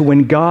equivalent to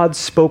when God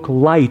spoke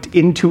light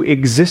into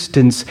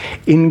existence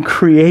in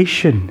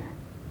creation.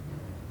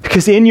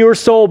 Because in your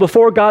soul,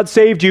 before God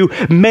saved you,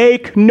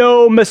 make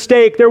no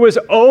mistake, there was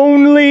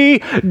only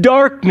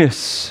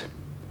darkness.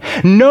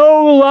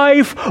 No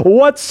life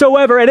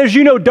whatsoever. And as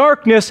you know,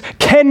 darkness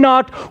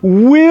cannot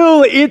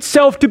will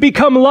itself to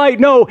become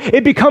light. No,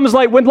 it becomes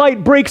light when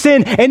light breaks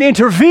in and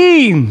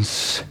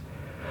intervenes.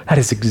 That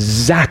is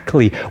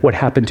exactly what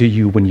happened to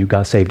you when you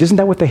got saved. Isn't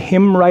that what the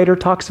hymn writer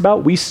talks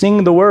about? We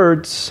sing the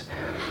words,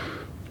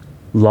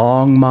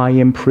 long my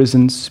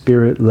imprisoned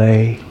spirit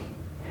lay,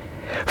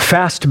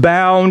 fast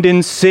bound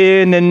in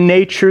sin and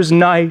nature's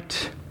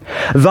night.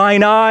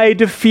 Thine eye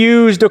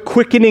diffused a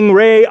quickening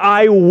ray.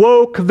 I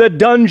woke, the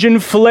dungeon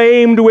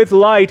flamed with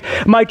light.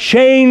 My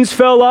chains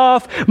fell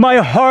off, my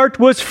heart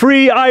was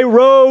free. I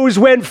rose,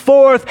 went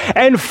forth,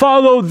 and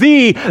followed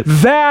thee.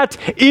 That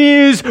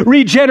is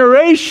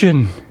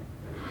regeneration.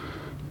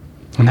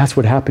 And that's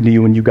what happened to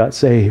you when you got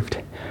saved.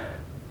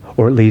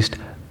 Or at least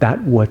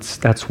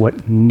that's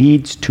what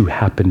needs to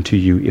happen to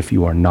you if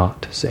you are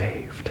not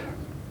saved.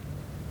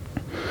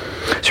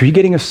 So are you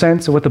getting a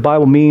sense of what the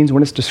Bible means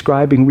when it's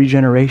describing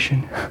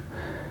regeneration?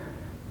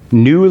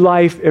 New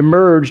life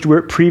emerged where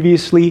it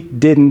previously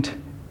didn't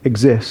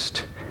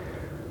exist.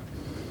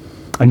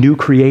 A new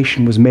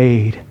creation was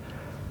made.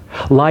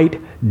 Light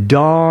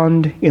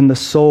dawned in the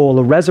soul.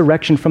 A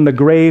resurrection from the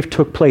grave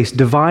took place.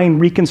 Divine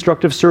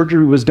reconstructive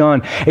surgery was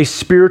done. A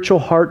spiritual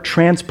heart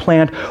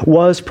transplant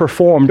was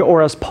performed.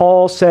 Or as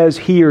Paul says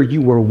here,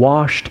 you were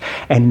washed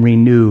and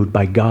renewed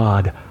by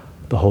God,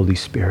 the Holy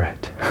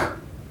Spirit.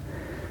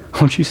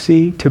 Don't you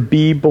see? To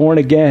be born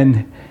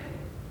again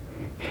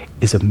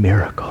is a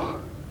miracle.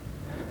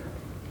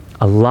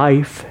 A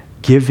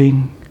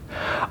life-giving,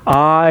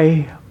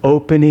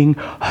 eye-opening,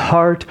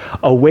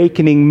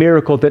 heart-awakening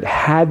miracle that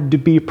had to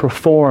be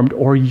performed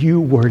or you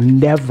were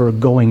never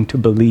going to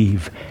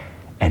believe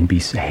and be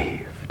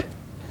saved.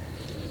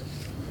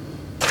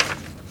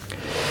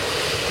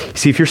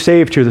 See, if you're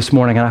saved here this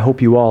morning, and I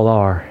hope you all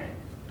are,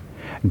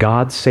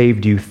 God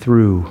saved you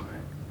through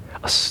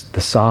the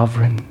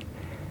sovereign,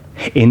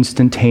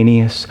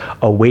 instantaneous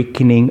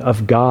awakening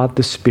of God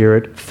the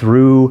Spirit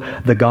through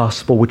the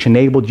gospel, which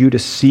enabled you to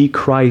see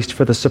Christ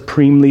for the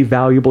supremely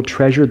valuable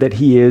treasure that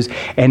he is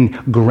and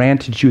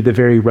granted you the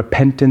very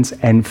repentance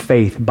and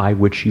faith by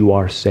which you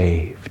are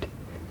saved.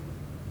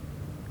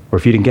 Or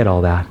if you didn't get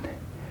all that,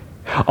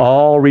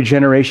 all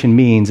regeneration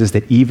means is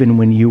that even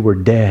when you were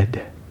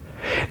dead,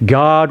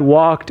 God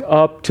walked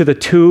up to the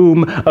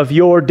tomb of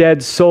your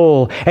dead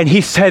soul and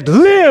he said,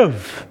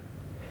 "Live!"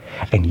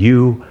 And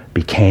you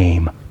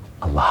became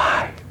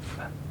alive.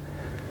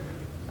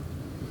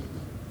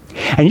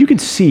 And you can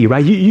see,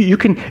 right? You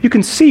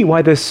can see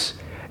why this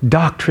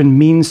doctrine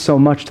means so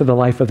much to the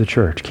life of the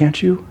church,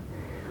 can't you?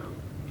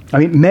 I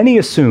mean, many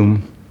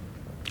assume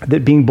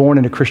that being born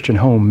in a Christian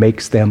home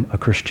makes them a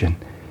Christian.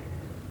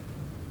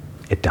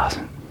 It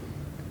doesn't.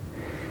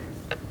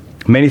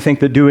 Many think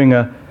that doing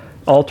an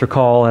altar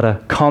call at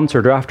a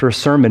concert or after a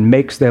sermon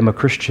makes them a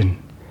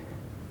Christian.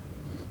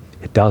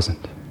 It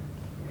doesn't.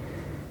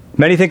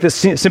 Many think that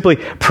simply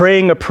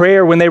praying a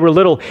prayer when they were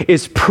little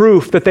is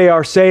proof that they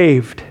are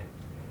saved.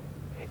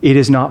 It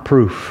is not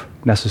proof,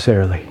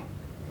 necessarily.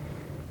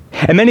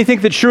 And many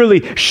think that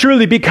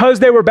surely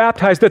because they were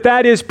baptized,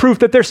 that is proof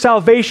that their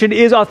salvation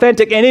is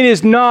authentic. And it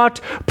is not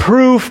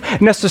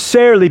proof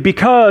necessarily,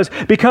 because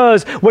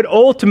what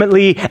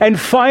ultimately and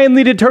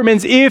finally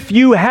determines if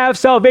you have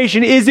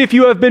salvation is if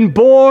you have been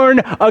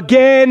born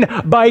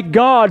again by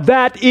God.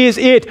 That is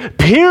it,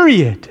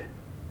 period.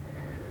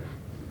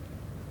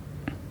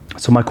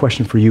 So my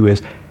question for you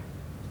is,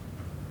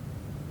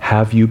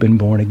 have you been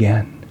born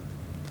again?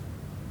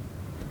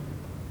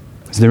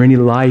 Is there any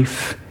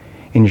life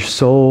in your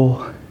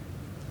soul?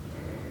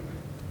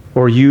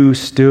 Or are you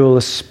still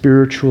a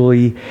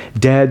spiritually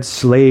dead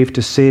slave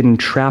to sin,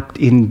 trapped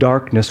in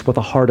darkness with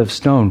a heart of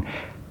stone?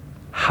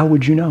 How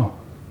would you know?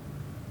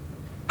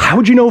 How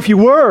would you know if you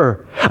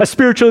were a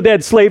spiritually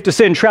dead slave to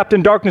sin, trapped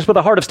in darkness with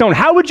a heart of stone?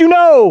 How would you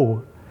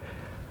know?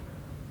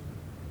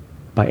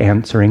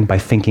 By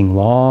thinking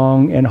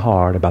long and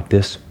hard about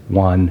this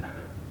one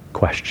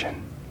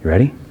question. You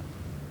ready?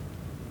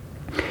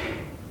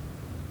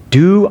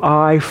 Do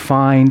I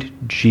find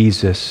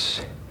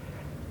Jesus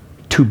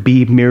to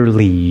be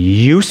merely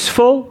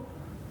useful,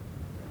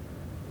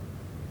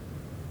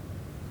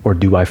 or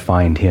do I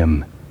find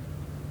him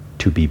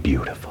to be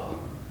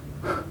beautiful?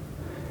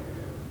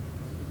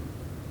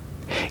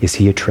 Is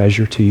he a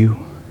treasure to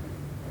you?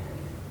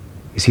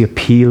 Is he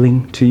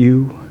appealing to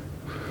you?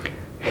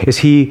 Is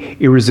he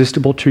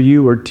irresistible to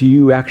you, or do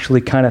you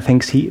actually kind of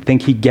think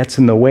he gets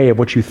in the way of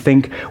what you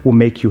think will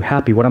make you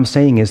happy? What I'm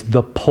saying is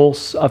the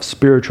pulse of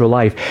spiritual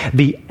life,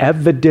 the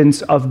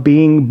evidence of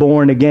being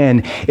born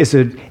again, is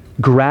a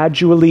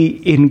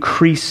gradually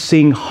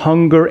increasing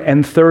hunger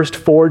and thirst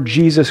for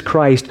Jesus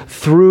Christ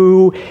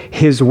through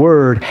his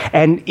word.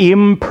 And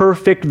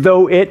imperfect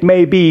though it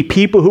may be,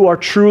 people who are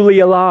truly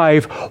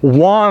alive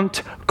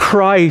want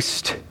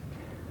Christ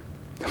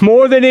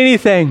more than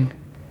anything.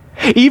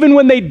 Even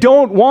when they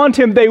don't want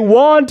him, they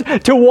want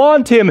to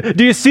want him.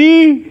 Do you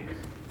see?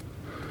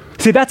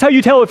 See, that's how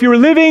you tell if you're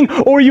living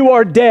or you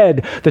are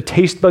dead. The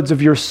taste buds of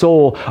your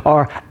soul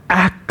are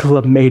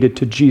acclimated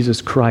to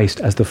Jesus Christ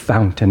as the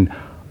fountain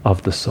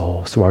of the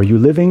soul. So are you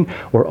living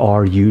or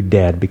are you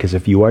dead? Because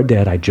if you are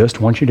dead, I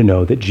just want you to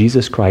know that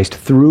Jesus Christ,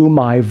 through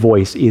my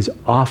voice, is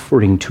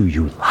offering to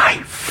you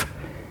life.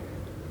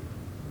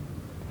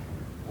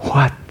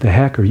 What the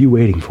heck are you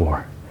waiting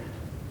for?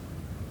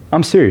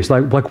 I'm serious.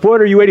 Like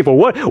what are you waiting for?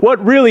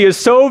 What really is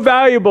so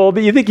valuable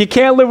that you think you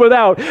can't live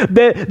without,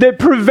 that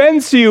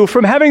prevents you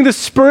from having the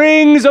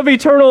springs of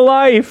eternal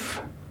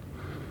life?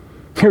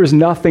 There is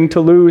nothing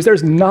to lose.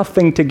 There's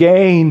nothing to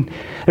gain.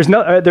 There's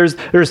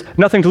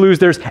nothing to lose.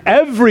 There's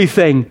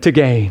everything to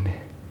gain.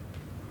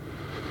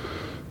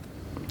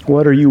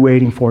 What are you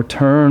waiting for?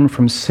 Turn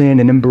from sin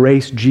and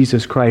embrace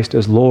Jesus Christ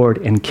as Lord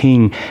and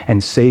King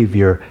and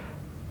Savior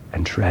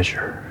and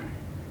treasure.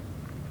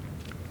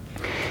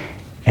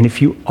 And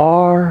if you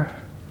are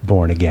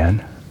born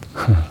again,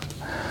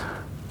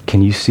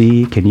 can you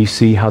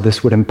see how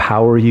this would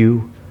empower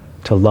you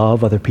to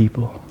love other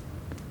people?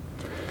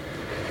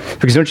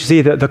 Because don't you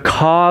see that the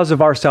cause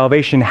of our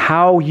salvation,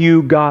 how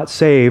you got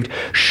saved,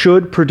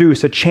 should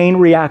produce a chain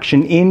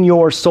reaction in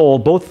your soul,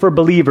 both for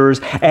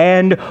believers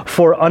and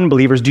for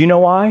unbelievers. Do you know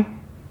why? Do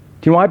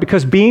you know why?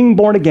 Because being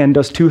born again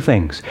does two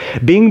things.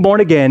 Being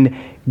born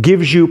again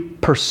gives you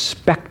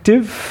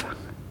perspective,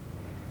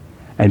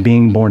 and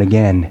being born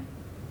again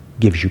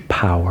gives you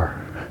power.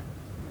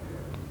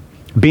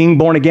 Being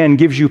born again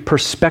gives you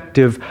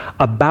perspective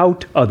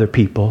about other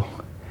people,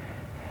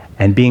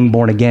 and being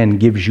born again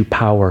gives you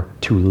power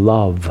to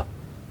love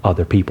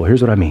other people.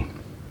 Here's what I mean.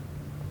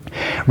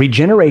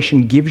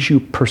 Regeneration gives you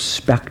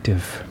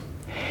perspective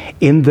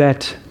in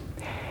that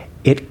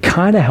it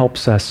kind of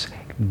helps us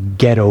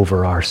get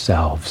over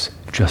ourselves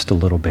just a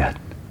little bit,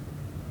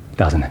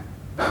 doesn't it?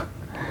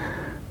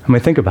 I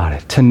mean, think about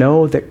it. To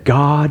know that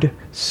God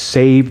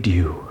saved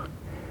you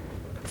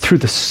through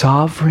the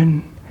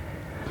sovereign,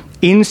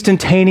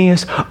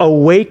 instantaneous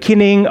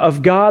awakening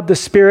of God the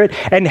Spirit,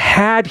 and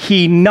had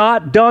he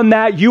not done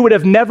that, you would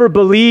have never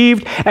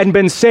believed and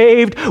been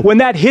saved. When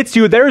that hits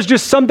you, there's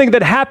just something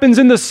that happens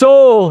in the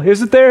soul,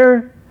 isn't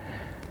there?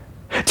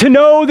 To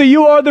know that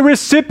you are the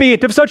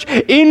recipient of such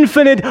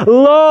infinite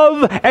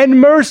love and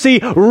mercy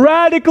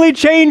radically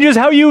changes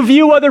how you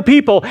view other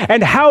people.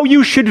 And how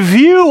you should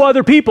view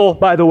other people,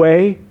 by the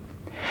way,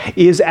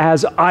 is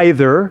as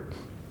either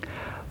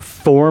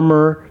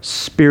former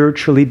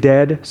spiritually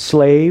dead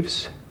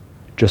slaves,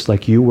 just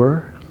like you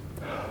were,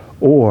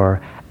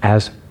 or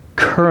as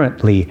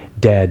currently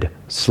dead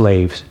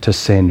slaves to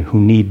sin who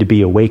need to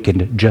be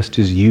awakened just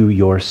as you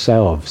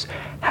yourselves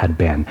had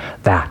been.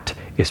 That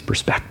is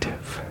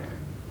perspective.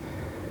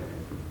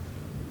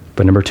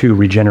 But number two,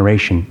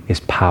 regeneration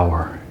is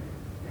power.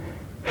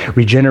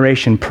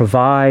 Regeneration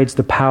provides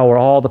the power,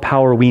 all the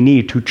power we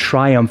need to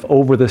triumph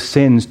over the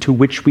sins to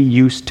which we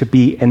used to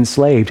be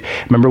enslaved.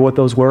 Remember what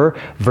those were?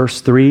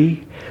 Verse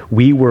 3,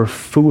 we were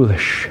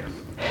foolish,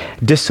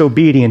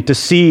 disobedient,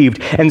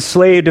 deceived,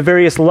 enslaved to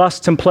various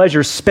lusts and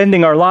pleasures,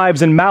 spending our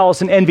lives in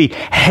malice and envy,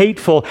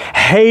 hateful,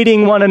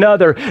 hating one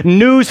another.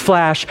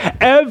 Newsflash,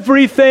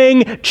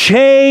 everything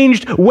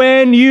changed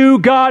when you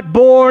got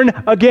born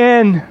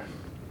again.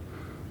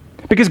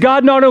 Because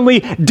God not only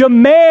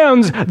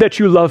demands that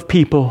you love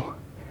people,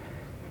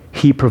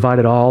 He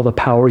provided all the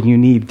power you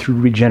need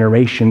through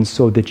regeneration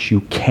so that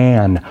you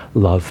can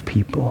love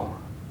people.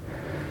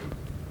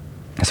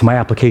 So my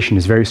application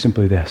is very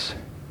simply this.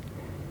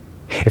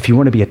 If you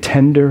want to be a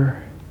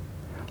tender,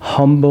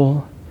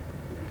 humble,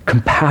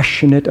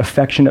 compassionate,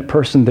 affectionate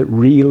person that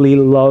really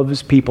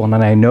loves people, and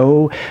I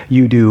know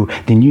you do,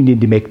 then you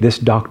need to make this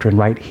doctrine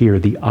right here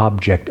the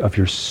object of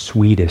your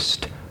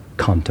sweetest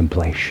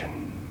contemplation.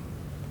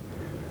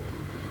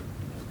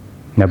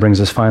 And that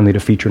brings us finally to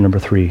feature number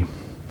 3.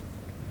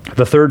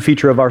 The third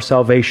feature of our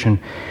salvation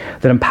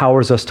that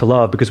empowers us to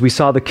love, because we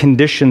saw the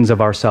conditions of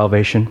our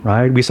salvation,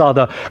 right? We saw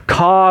the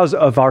cause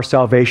of our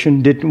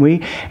salvation, didn't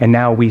we? And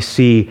now we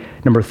see,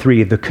 number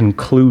 3, the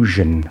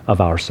conclusion of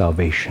our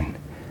salvation.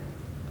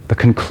 The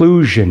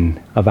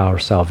conclusion of our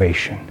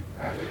salvation.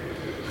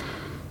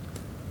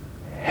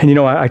 And you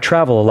know, I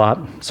travel a lot,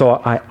 so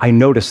I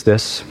notice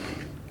this.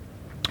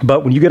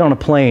 But when you get on a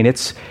plane,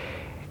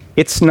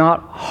 it's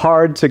not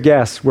hard to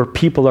guess where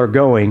people are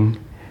going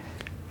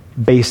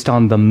based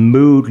on the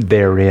mood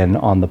they're in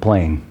on the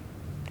plane,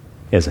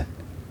 is it?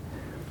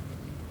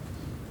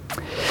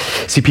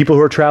 See, people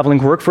who are traveling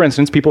to work, for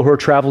instance, people who are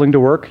traveling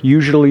to work,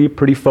 usually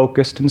pretty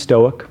focused and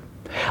stoic.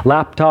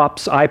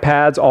 Laptops,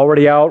 iPads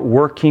already out,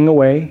 working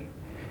away.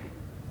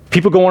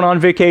 People going on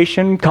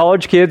vacation,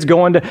 college kids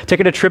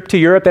taking a trip to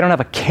Europe. They don't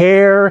have a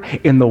care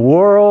in the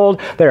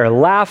world. They're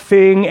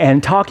laughing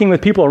and talking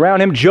with people around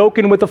him,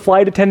 joking with the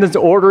flight attendants,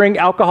 ordering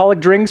alcoholic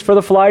drinks for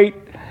the flight.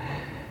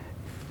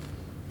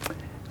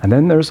 And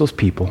then there's those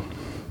people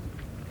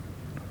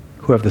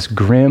who have this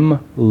grim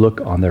look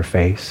on their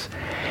face,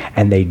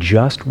 and they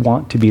just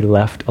want to be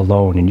left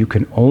alone, and you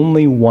can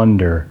only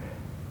wonder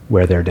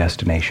where their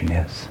destination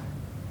is.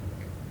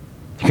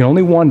 You can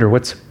only wonder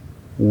what's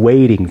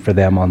waiting for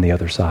them on the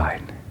other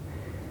side.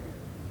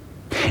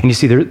 And you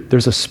see,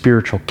 there's a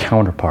spiritual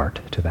counterpart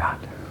to that.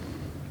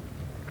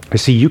 You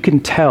see, you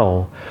can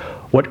tell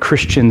what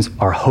Christians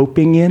are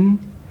hoping in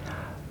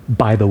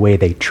by the way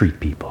they treat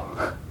people.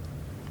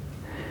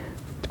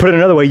 To put it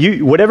another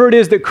way, whatever it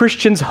is that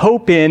Christians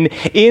hope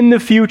in the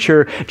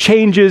future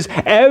changes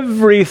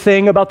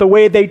everything about the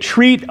way they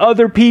treat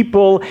other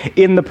people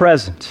in the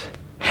present.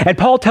 And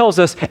Paul tells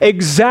us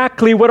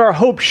exactly what our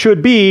hope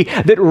should be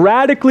that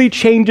radically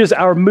changes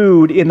our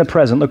mood in the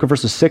present. Look at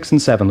verses 6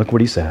 and 7. Look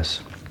what he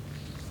says.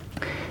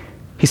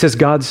 He says,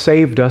 God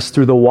saved us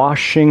through the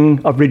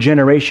washing of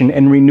regeneration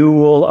and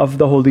renewal of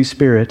the Holy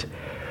Spirit,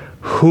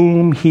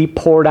 whom He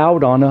poured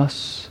out on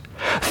us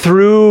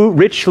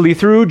richly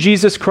through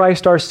Jesus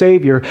Christ our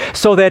Savior,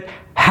 so that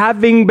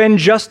having been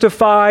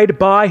justified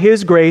by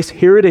His grace,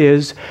 here it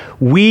is,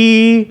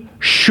 we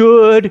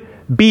should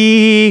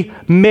be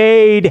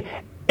made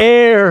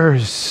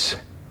heirs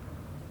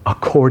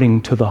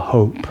according to the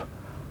hope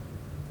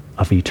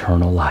of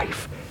eternal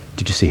life.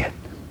 Did you see it?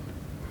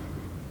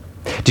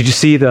 Did you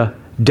see the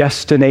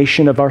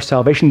destination of our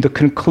salvation? The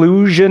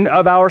conclusion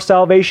of our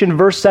salvation,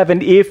 verse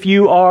 7, if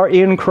you are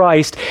in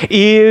Christ,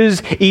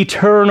 is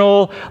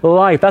eternal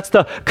life. That's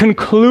the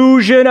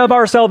conclusion of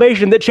our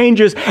salvation that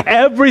changes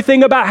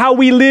everything about how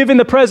we live in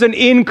the present,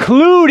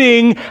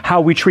 including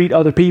how we treat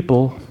other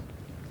people.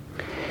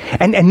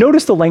 And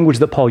notice the language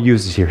that Paul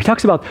uses here. He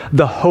talks about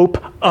the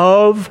hope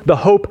of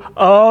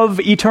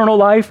eternal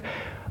life,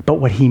 but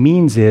what he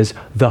means is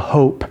the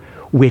hope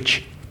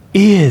which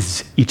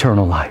is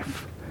eternal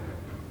life.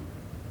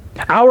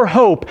 Our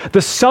hope,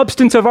 the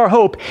substance of our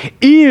hope,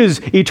 is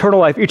eternal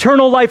life.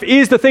 Eternal life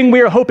is the thing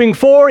we are hoping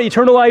for.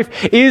 Eternal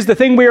life is the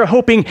thing we are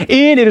hoping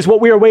in. It is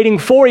what we are waiting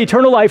for.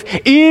 Eternal life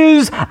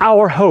is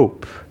our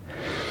hope.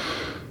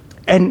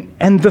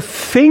 And the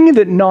thing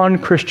that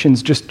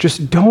non-Christians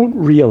just don't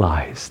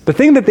realize, the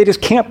thing that they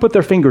just can't put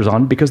their fingers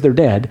on because they're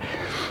dead,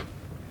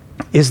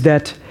 is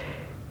that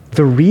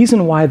the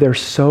reason why they're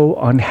so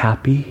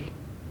unhappy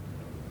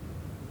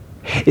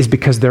is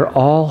because they're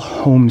all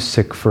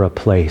homesick for a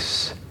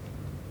place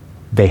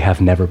they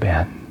have never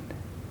been.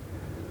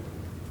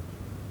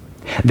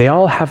 They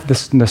all have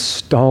this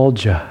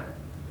nostalgia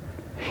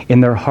in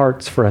their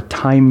hearts for a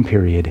time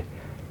period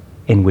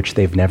in which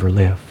they've never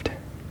lived.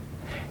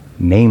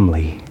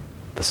 Namely,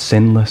 the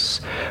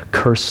sinless,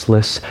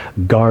 curseless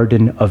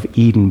Garden of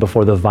Eden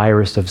before the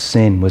virus of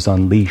sin was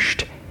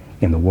unleashed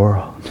in the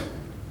world.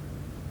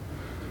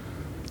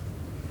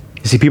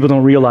 You see, people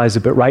don't realize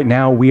it, but right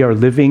now we are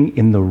living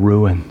in the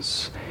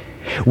ruins.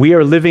 We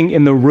are living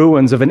in the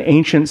ruins of an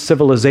ancient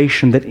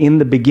civilization that in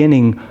the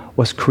beginning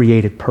was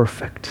created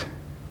perfect.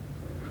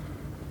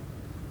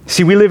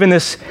 See, we live in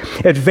this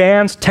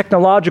advanced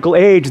technological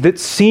age that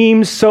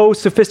seems so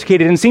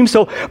sophisticated and seems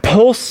so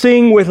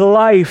pulsing with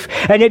life.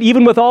 And yet,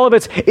 even with all of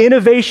its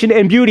innovation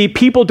and beauty,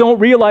 people don't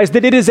realize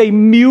that it is a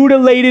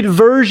mutilated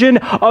version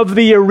of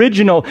the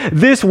original.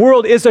 This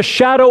world is a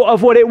shadow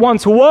of what it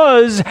once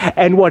was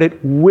and what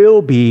it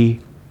will be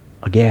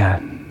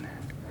again.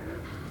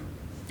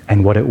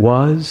 And what it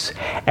was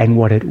and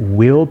what it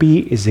will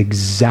be is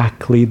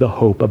exactly the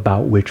hope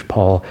about which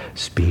Paul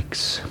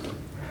speaks.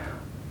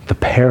 The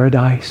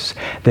paradise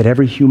that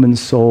every human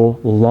soul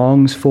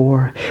longs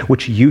for,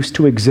 which used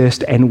to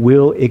exist and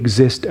will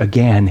exist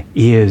again,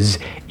 is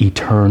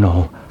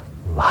eternal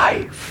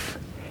life.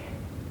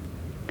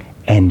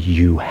 And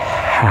you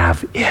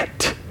have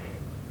it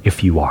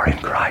if you are in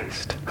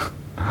Christ.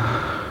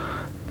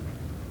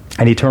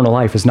 And eternal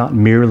life is not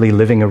merely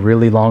living a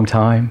really long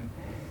time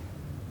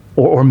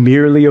or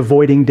merely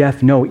avoiding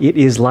death. No, it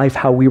is life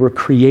how we were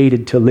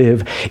created to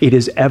live. It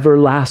is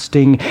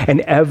everlasting and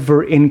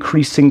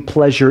ever-increasing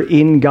pleasure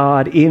in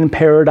God, in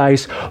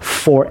paradise,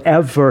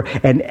 forever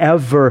and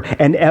ever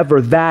and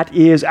ever. That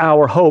is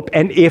our hope.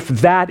 And if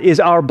that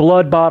is our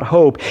blood-bought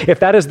hope, if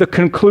that is the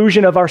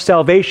conclusion of our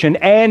salvation,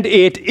 and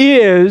it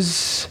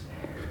is,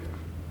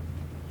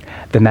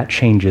 then that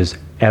changes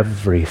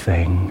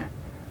everything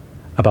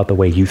about the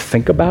way you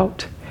think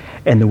about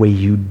and the way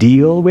you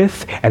deal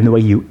with and the way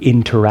you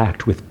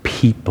interact with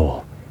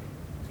people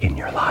in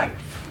your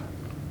life.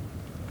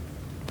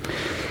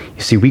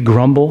 You see, we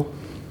grumble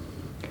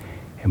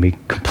and we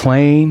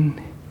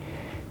complain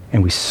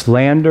and we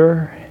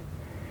slander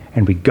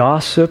and we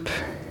gossip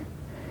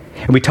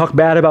and we talk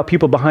bad about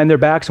people behind their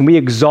backs and we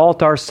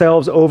exalt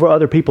ourselves over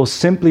other people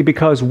simply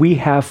because we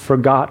have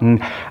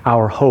forgotten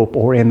our hope,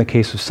 or in the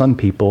case of some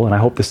people, and I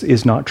hope this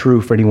is not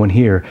true for anyone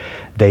here,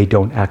 they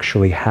don't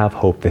actually have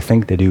hope. They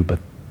think they do, but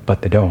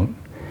they don't.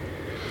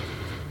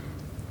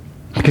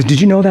 Because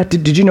did you know that?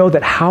 Did you know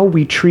that how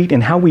we treat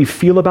and how we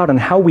feel about and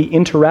how we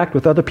interact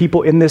with other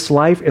people in this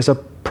life is a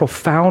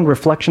profound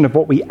reflection of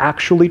what we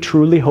actually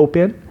truly hope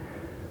in?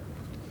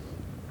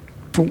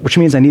 Which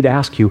means I need to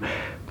ask you,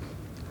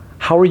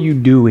 how are you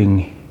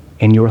doing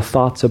in your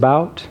thoughts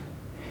about,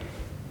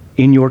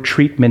 in your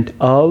treatment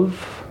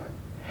of,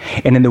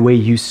 and in the way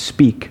you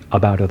speak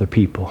about other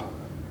people?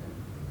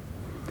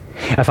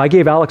 If I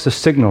gave Alex a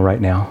signal right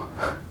now,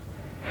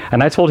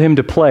 and I told him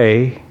to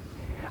play,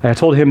 I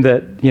told him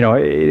that,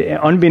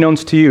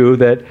 unbeknownst to you,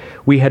 that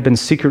we had been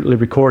secretly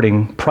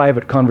recording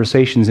private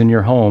conversations in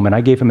your home, and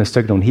I gave him a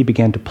signal, and he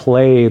began to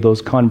play those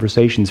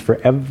conversations for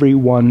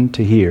everyone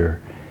to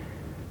hear.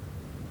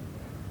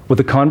 Would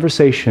the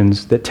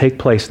conversations that take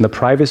place in the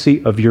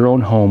privacy of your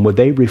own home, would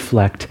they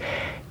reflect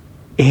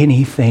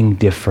anything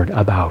different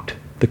about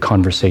the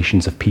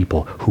conversations of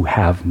people who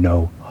have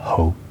no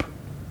hope?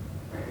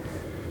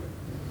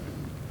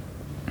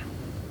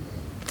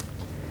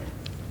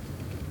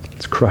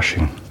 It's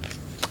crushing.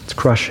 It's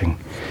crushing.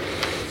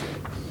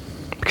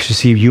 Because you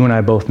see, you and I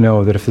both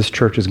know that if this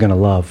church is going to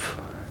love,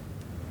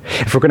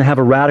 if we're going to have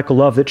a radical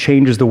love that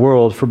changes the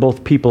world for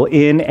both people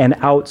in and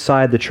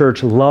outside the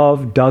church,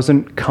 love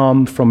doesn't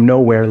come from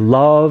nowhere.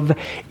 Love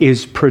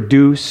is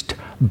produced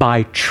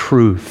by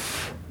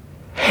truth.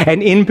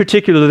 And in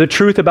particular, the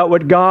truth about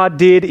what God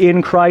did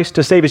in Christ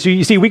to save us.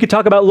 You see, we could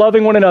talk about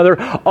loving one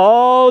another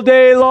all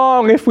day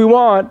long if we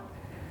want.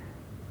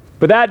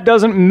 But that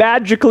doesn't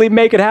magically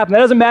make it happen. That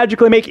doesn't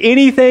magically make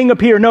anything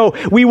appear. No,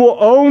 we will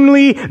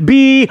only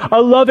be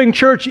a loving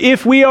church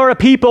if we are a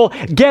people,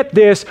 get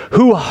this,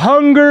 who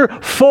hunger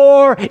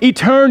for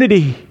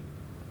eternity.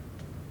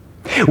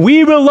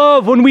 We will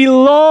love when we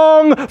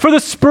long for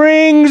the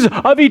springs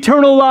of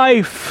eternal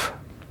life,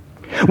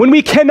 when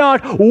we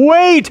cannot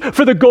wait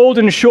for the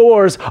golden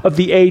shores of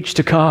the age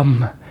to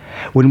come,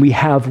 when we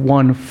have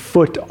one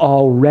foot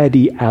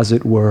already, as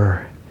it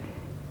were,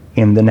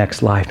 in the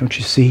next life. Don't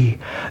you see?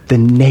 The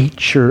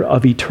nature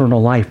of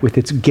eternal life with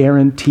its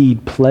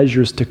guaranteed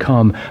pleasures to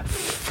come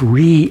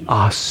free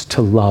us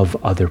to love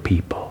other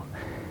people.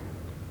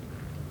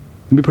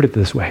 Let me put it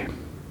this way.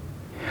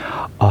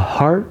 A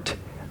heart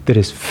that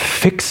is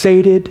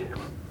fixated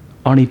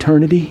on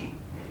eternity,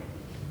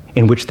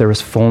 in which there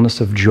is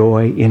fullness of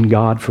joy in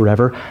God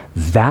forever,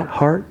 that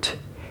heart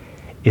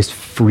is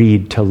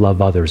freed to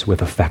love others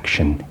with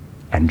affection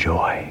and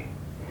joy.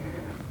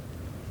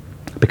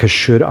 Because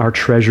should our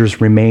treasures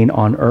remain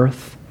on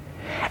earth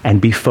and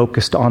be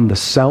focused on the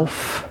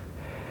self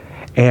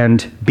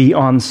and be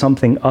on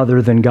something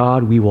other than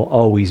God, we will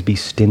always be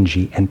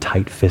stingy and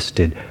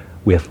tight-fisted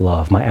with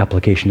love. My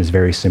application is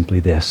very simply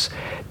this.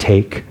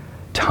 Take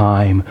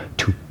time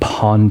to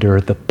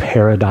ponder the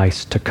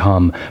paradise to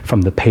come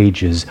from the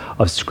pages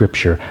of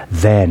Scripture.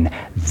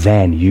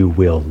 Then you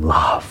will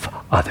love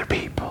other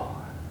people.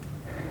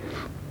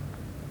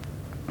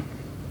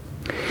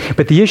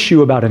 But the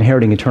issue about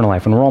inheriting eternal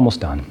life, and we're almost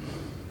done.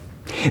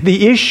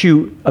 The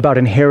issue about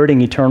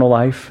inheriting eternal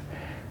life,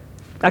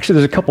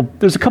 actually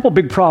there's a couple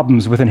big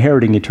problems with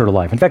inheriting eternal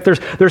life. In fact,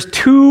 there's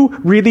two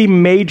really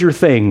major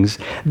things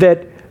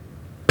that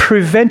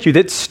prevent you,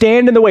 that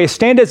stand in the way,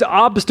 stand as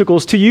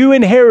obstacles to you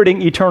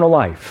inheriting eternal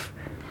life.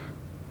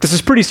 This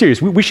is pretty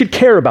serious. We should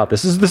care about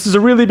this. This is a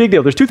really big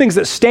deal. There's two things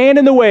that stand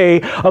in the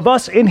way of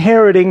us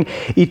inheriting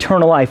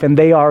eternal life, and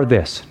they are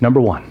this. Number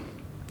one,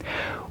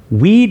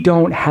 we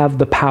don't have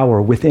the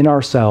power within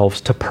ourselves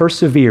to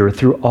persevere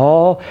through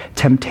all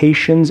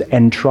temptations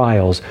and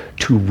trials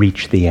to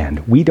reach the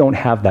end. We don't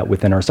have that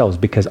within ourselves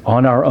because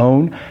on our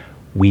own,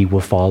 we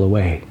will fall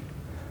away.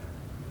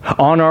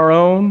 On our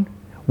own,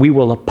 we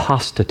will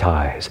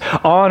apostatize.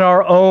 On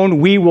our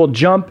own, we will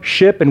jump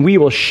ship and we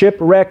will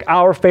shipwreck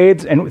our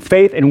faith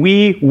and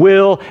we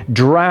will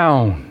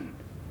drown.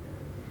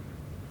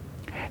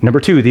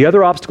 Number two, the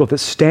other obstacle that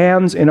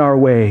stands in our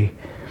way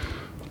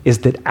is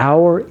that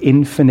our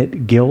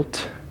infinite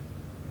guilt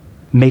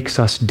makes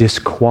us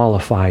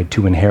disqualified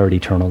to inherit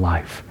eternal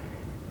life.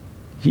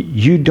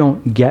 You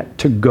don't get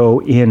to go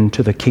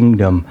into the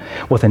kingdom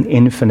with an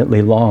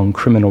infinitely long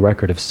criminal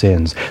record of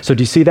sins. So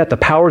do you see that? The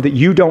power that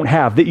you don't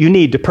have, that you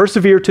need to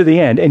persevere to the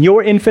end, and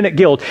your infinite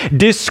guilt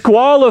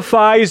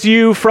disqualifies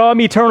you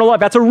from eternal life.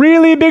 That's a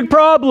really big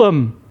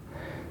problem.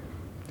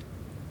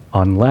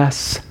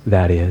 Unless,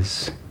 that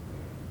is,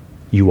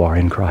 you are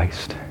in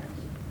Christ.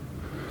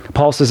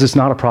 Paul says it's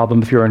not a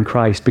problem if you're in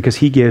Christ because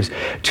he gives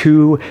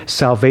two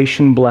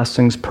salvation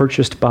blessings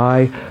purchased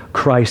by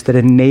Christ that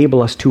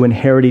enable us to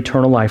inherit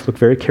eternal life. Look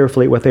very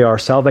carefully at what they are.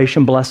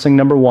 Salvation blessing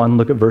number one,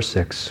 look at verse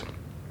 6.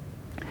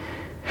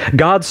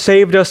 God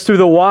saved us through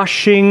the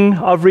washing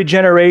of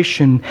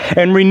regeneration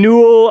and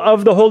renewal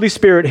of the Holy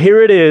Spirit.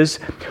 Here it is,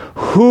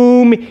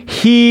 whom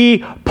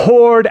he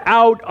poured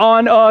out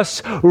on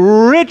us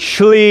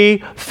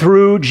richly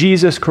through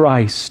Jesus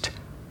Christ,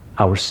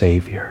 our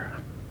Savior.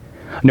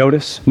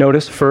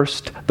 Notice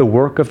first the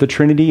work of the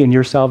Trinity in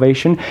your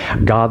salvation.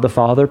 God the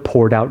Father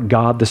poured out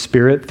God the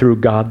Spirit through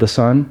God the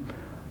Son.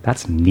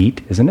 That's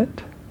neat, isn't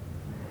it?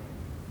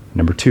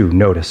 Number two,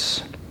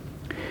 notice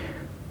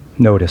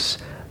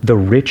the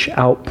rich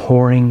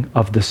outpouring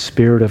of the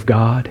Spirit of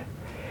God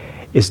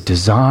is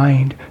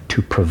designed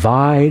to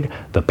provide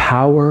the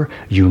power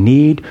you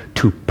need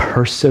to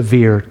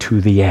persevere to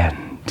the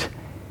end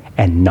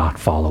and not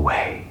fall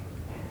away.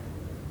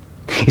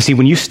 You see,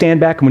 when you stand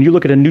back and when you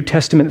look at a New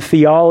Testament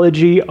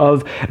theology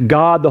of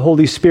God, the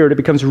Holy Spirit, it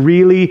becomes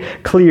really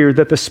clear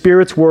that the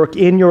Spirit's work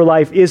in your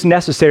life is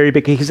necessary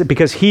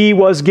because He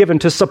was given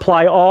to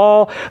supply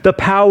all the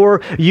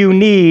power you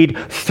need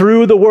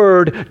through the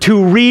Word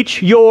to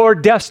reach your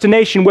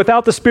destination.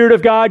 Without the Spirit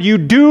of God, you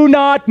do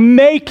not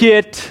make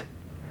it.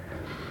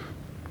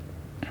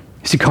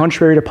 You see,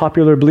 contrary to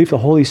popular belief, the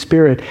Holy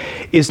Spirit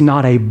is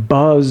not a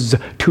buzz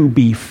to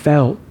be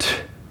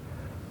felt,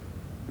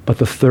 but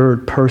the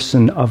third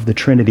person of the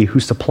Trinity who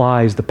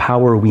supplies the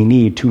power we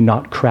need to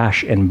not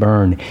crash and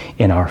burn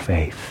in our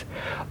faith.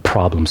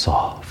 Problem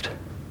solved.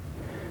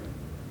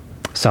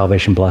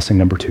 Salvation blessing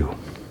number two.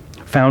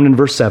 Found in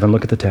verse 7,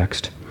 look at the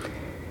text.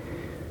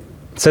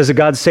 It says that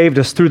God saved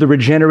us through the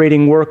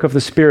regenerating work of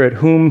the Spirit,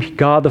 whom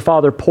God the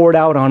Father poured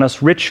out on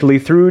us richly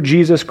through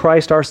Jesus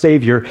Christ our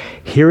Savior.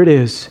 Here it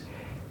is.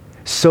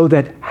 So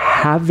that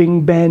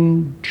having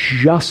been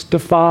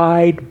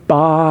justified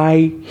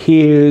by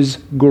His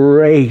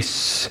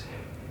grace,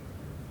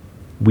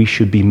 we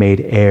should be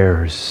made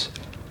heirs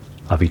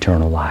of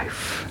eternal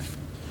life.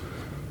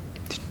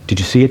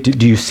 Did you see it?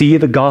 Do you see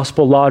the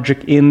gospel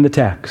logic in the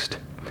text?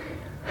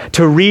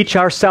 To reach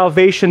our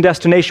salvation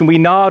destination, we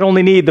not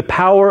only need the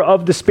power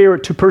of the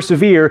Spirit to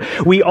persevere,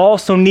 we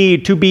also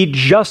need to be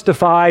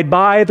justified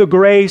by the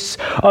grace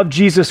of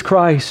Jesus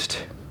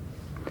Christ.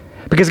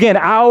 Because again,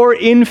 our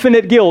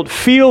infinite guilt,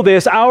 feel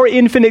this, our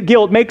infinite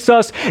guilt makes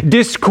us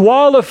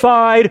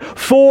disqualified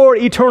for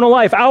eternal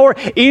life. Our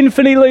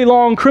infinitely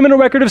long criminal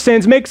record of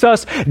sins makes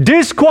us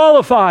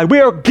disqualified. We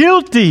are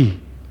guilty.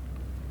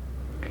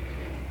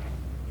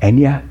 And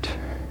yet,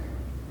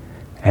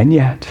 in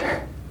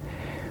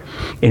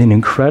an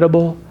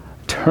incredible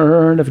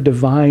turn of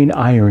divine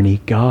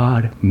irony,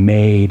 God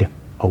made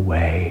a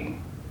way.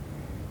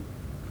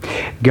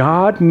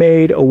 God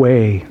made a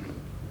way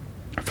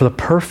for the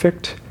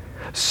perfect,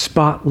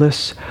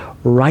 spotless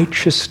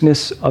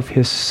righteousness of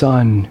His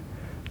Son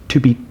to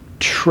be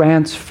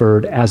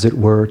transferred, as it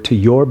were, to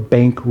your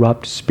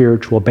bankrupt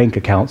spiritual bank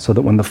account so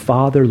that when the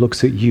Father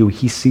looks at you,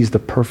 He sees the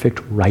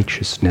perfect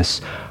righteousness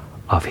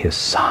of His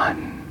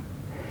Son.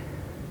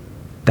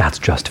 That's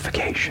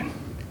justification.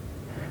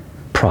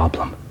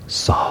 Problem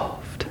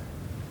solved.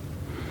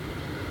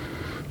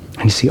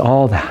 And you see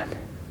all that.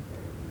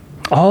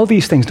 All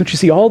these things, don't you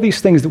see all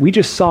these things that we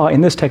just saw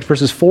in this text,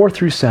 verses 4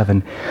 through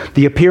 7,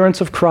 the appearance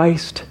of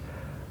Christ,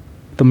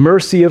 the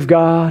mercy of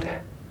God,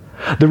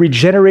 the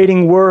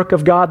regenerating work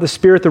of God, the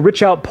Spirit, the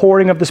rich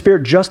outpouring of the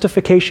Spirit,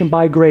 justification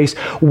by grace,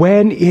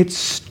 when it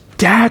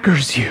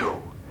staggers you,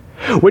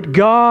 what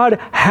God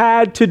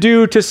had to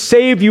do to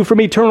save you from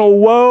eternal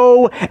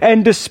woe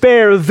and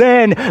despair,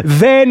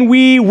 then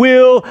we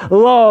will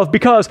love.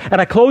 Because, and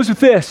I close with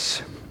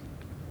this,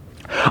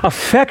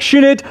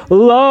 affectionate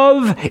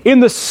love in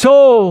the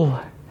soul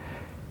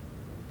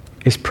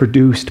is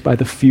produced by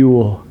the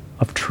fuel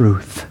of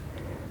truth.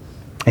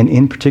 And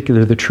in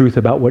particular, the truth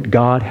about what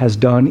God has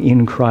done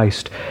in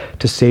Christ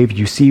to save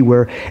you. See,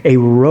 where a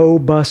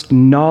robust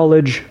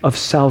knowledge of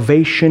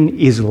salvation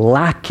is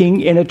lacking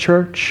in a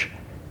church,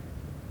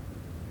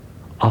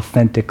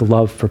 authentic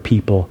love for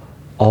people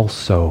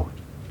also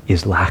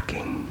is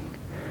lacking.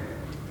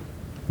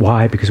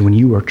 Why? Because when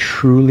you are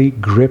truly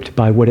gripped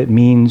by what it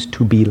means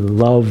to be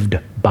loved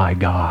by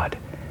God,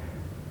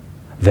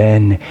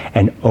 then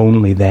and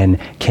only then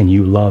can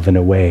you love in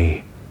a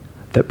way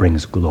that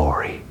brings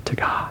glory to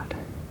God.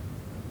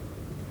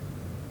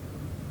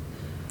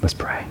 Let's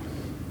pray.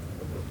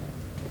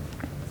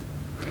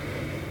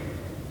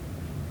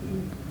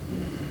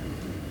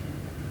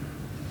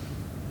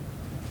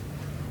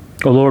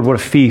 Oh Lord, what a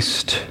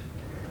feast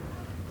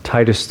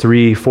Titus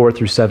 3, 4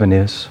 through 7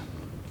 is.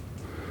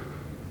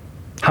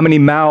 How many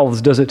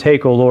mouths does it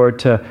take, oh Lord,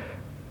 to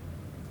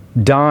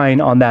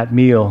dine on that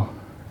meal?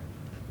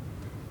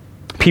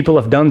 People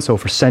have done so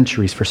for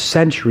centuries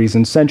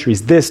and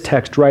centuries. This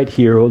text right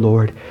here, oh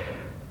Lord,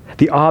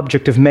 the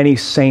object of many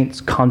saints'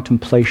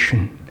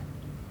 contemplation.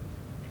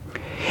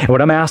 And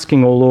what I'm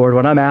asking, oh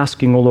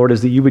Lord,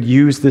 is that you would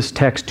use this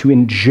text to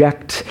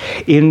inject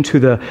into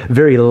the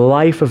very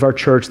life of our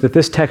church, that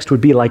this text would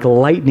be like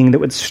lightning that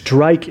would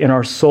strike in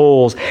our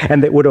souls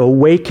and that would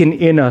awaken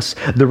in us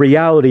the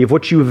reality of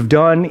what you have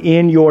done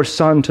in your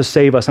Son to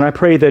save us. And I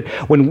pray that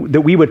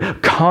that we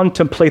would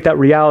contemplate that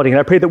reality. And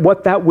I pray that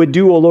what that would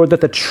do, oh Lord,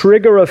 that the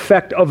trigger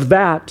effect of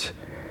that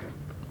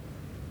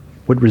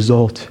would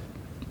result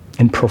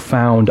in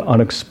profound,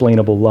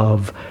 unexplainable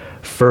love.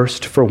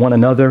 First for one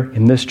another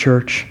in this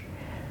church,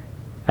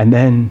 and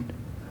then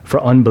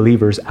for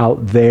unbelievers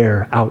out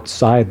there,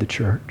 outside the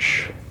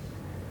church.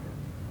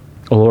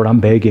 Oh Lord,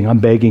 I'm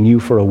begging you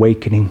for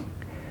awakening,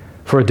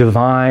 for a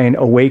divine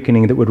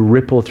awakening that would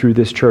ripple through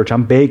this church.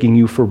 I'm begging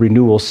you for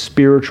renewal,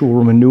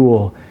 spiritual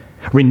renewal,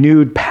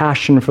 renewed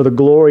passion for the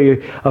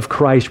glory of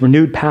Christ,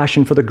 renewed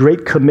passion for the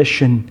Great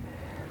Commission.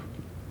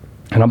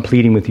 And I'm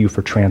pleading with you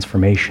for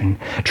transformation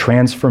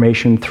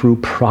through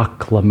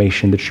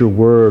proclamation, that your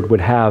word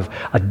would have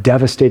a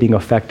devastating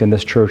effect in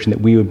this church and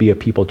that we would be a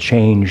people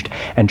changed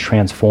and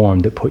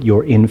transformed that put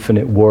your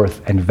infinite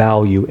worth and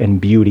value and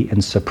beauty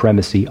and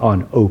supremacy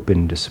on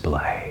open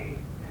display.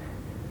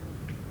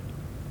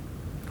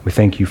 We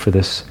thank you for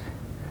this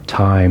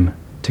time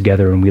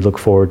together, and we look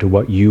forward to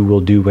what you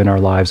will do in our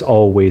lives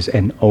always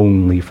and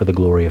only for the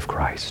glory of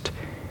Christ.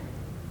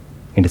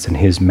 And it's in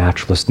his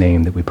matchless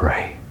name that we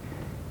pray.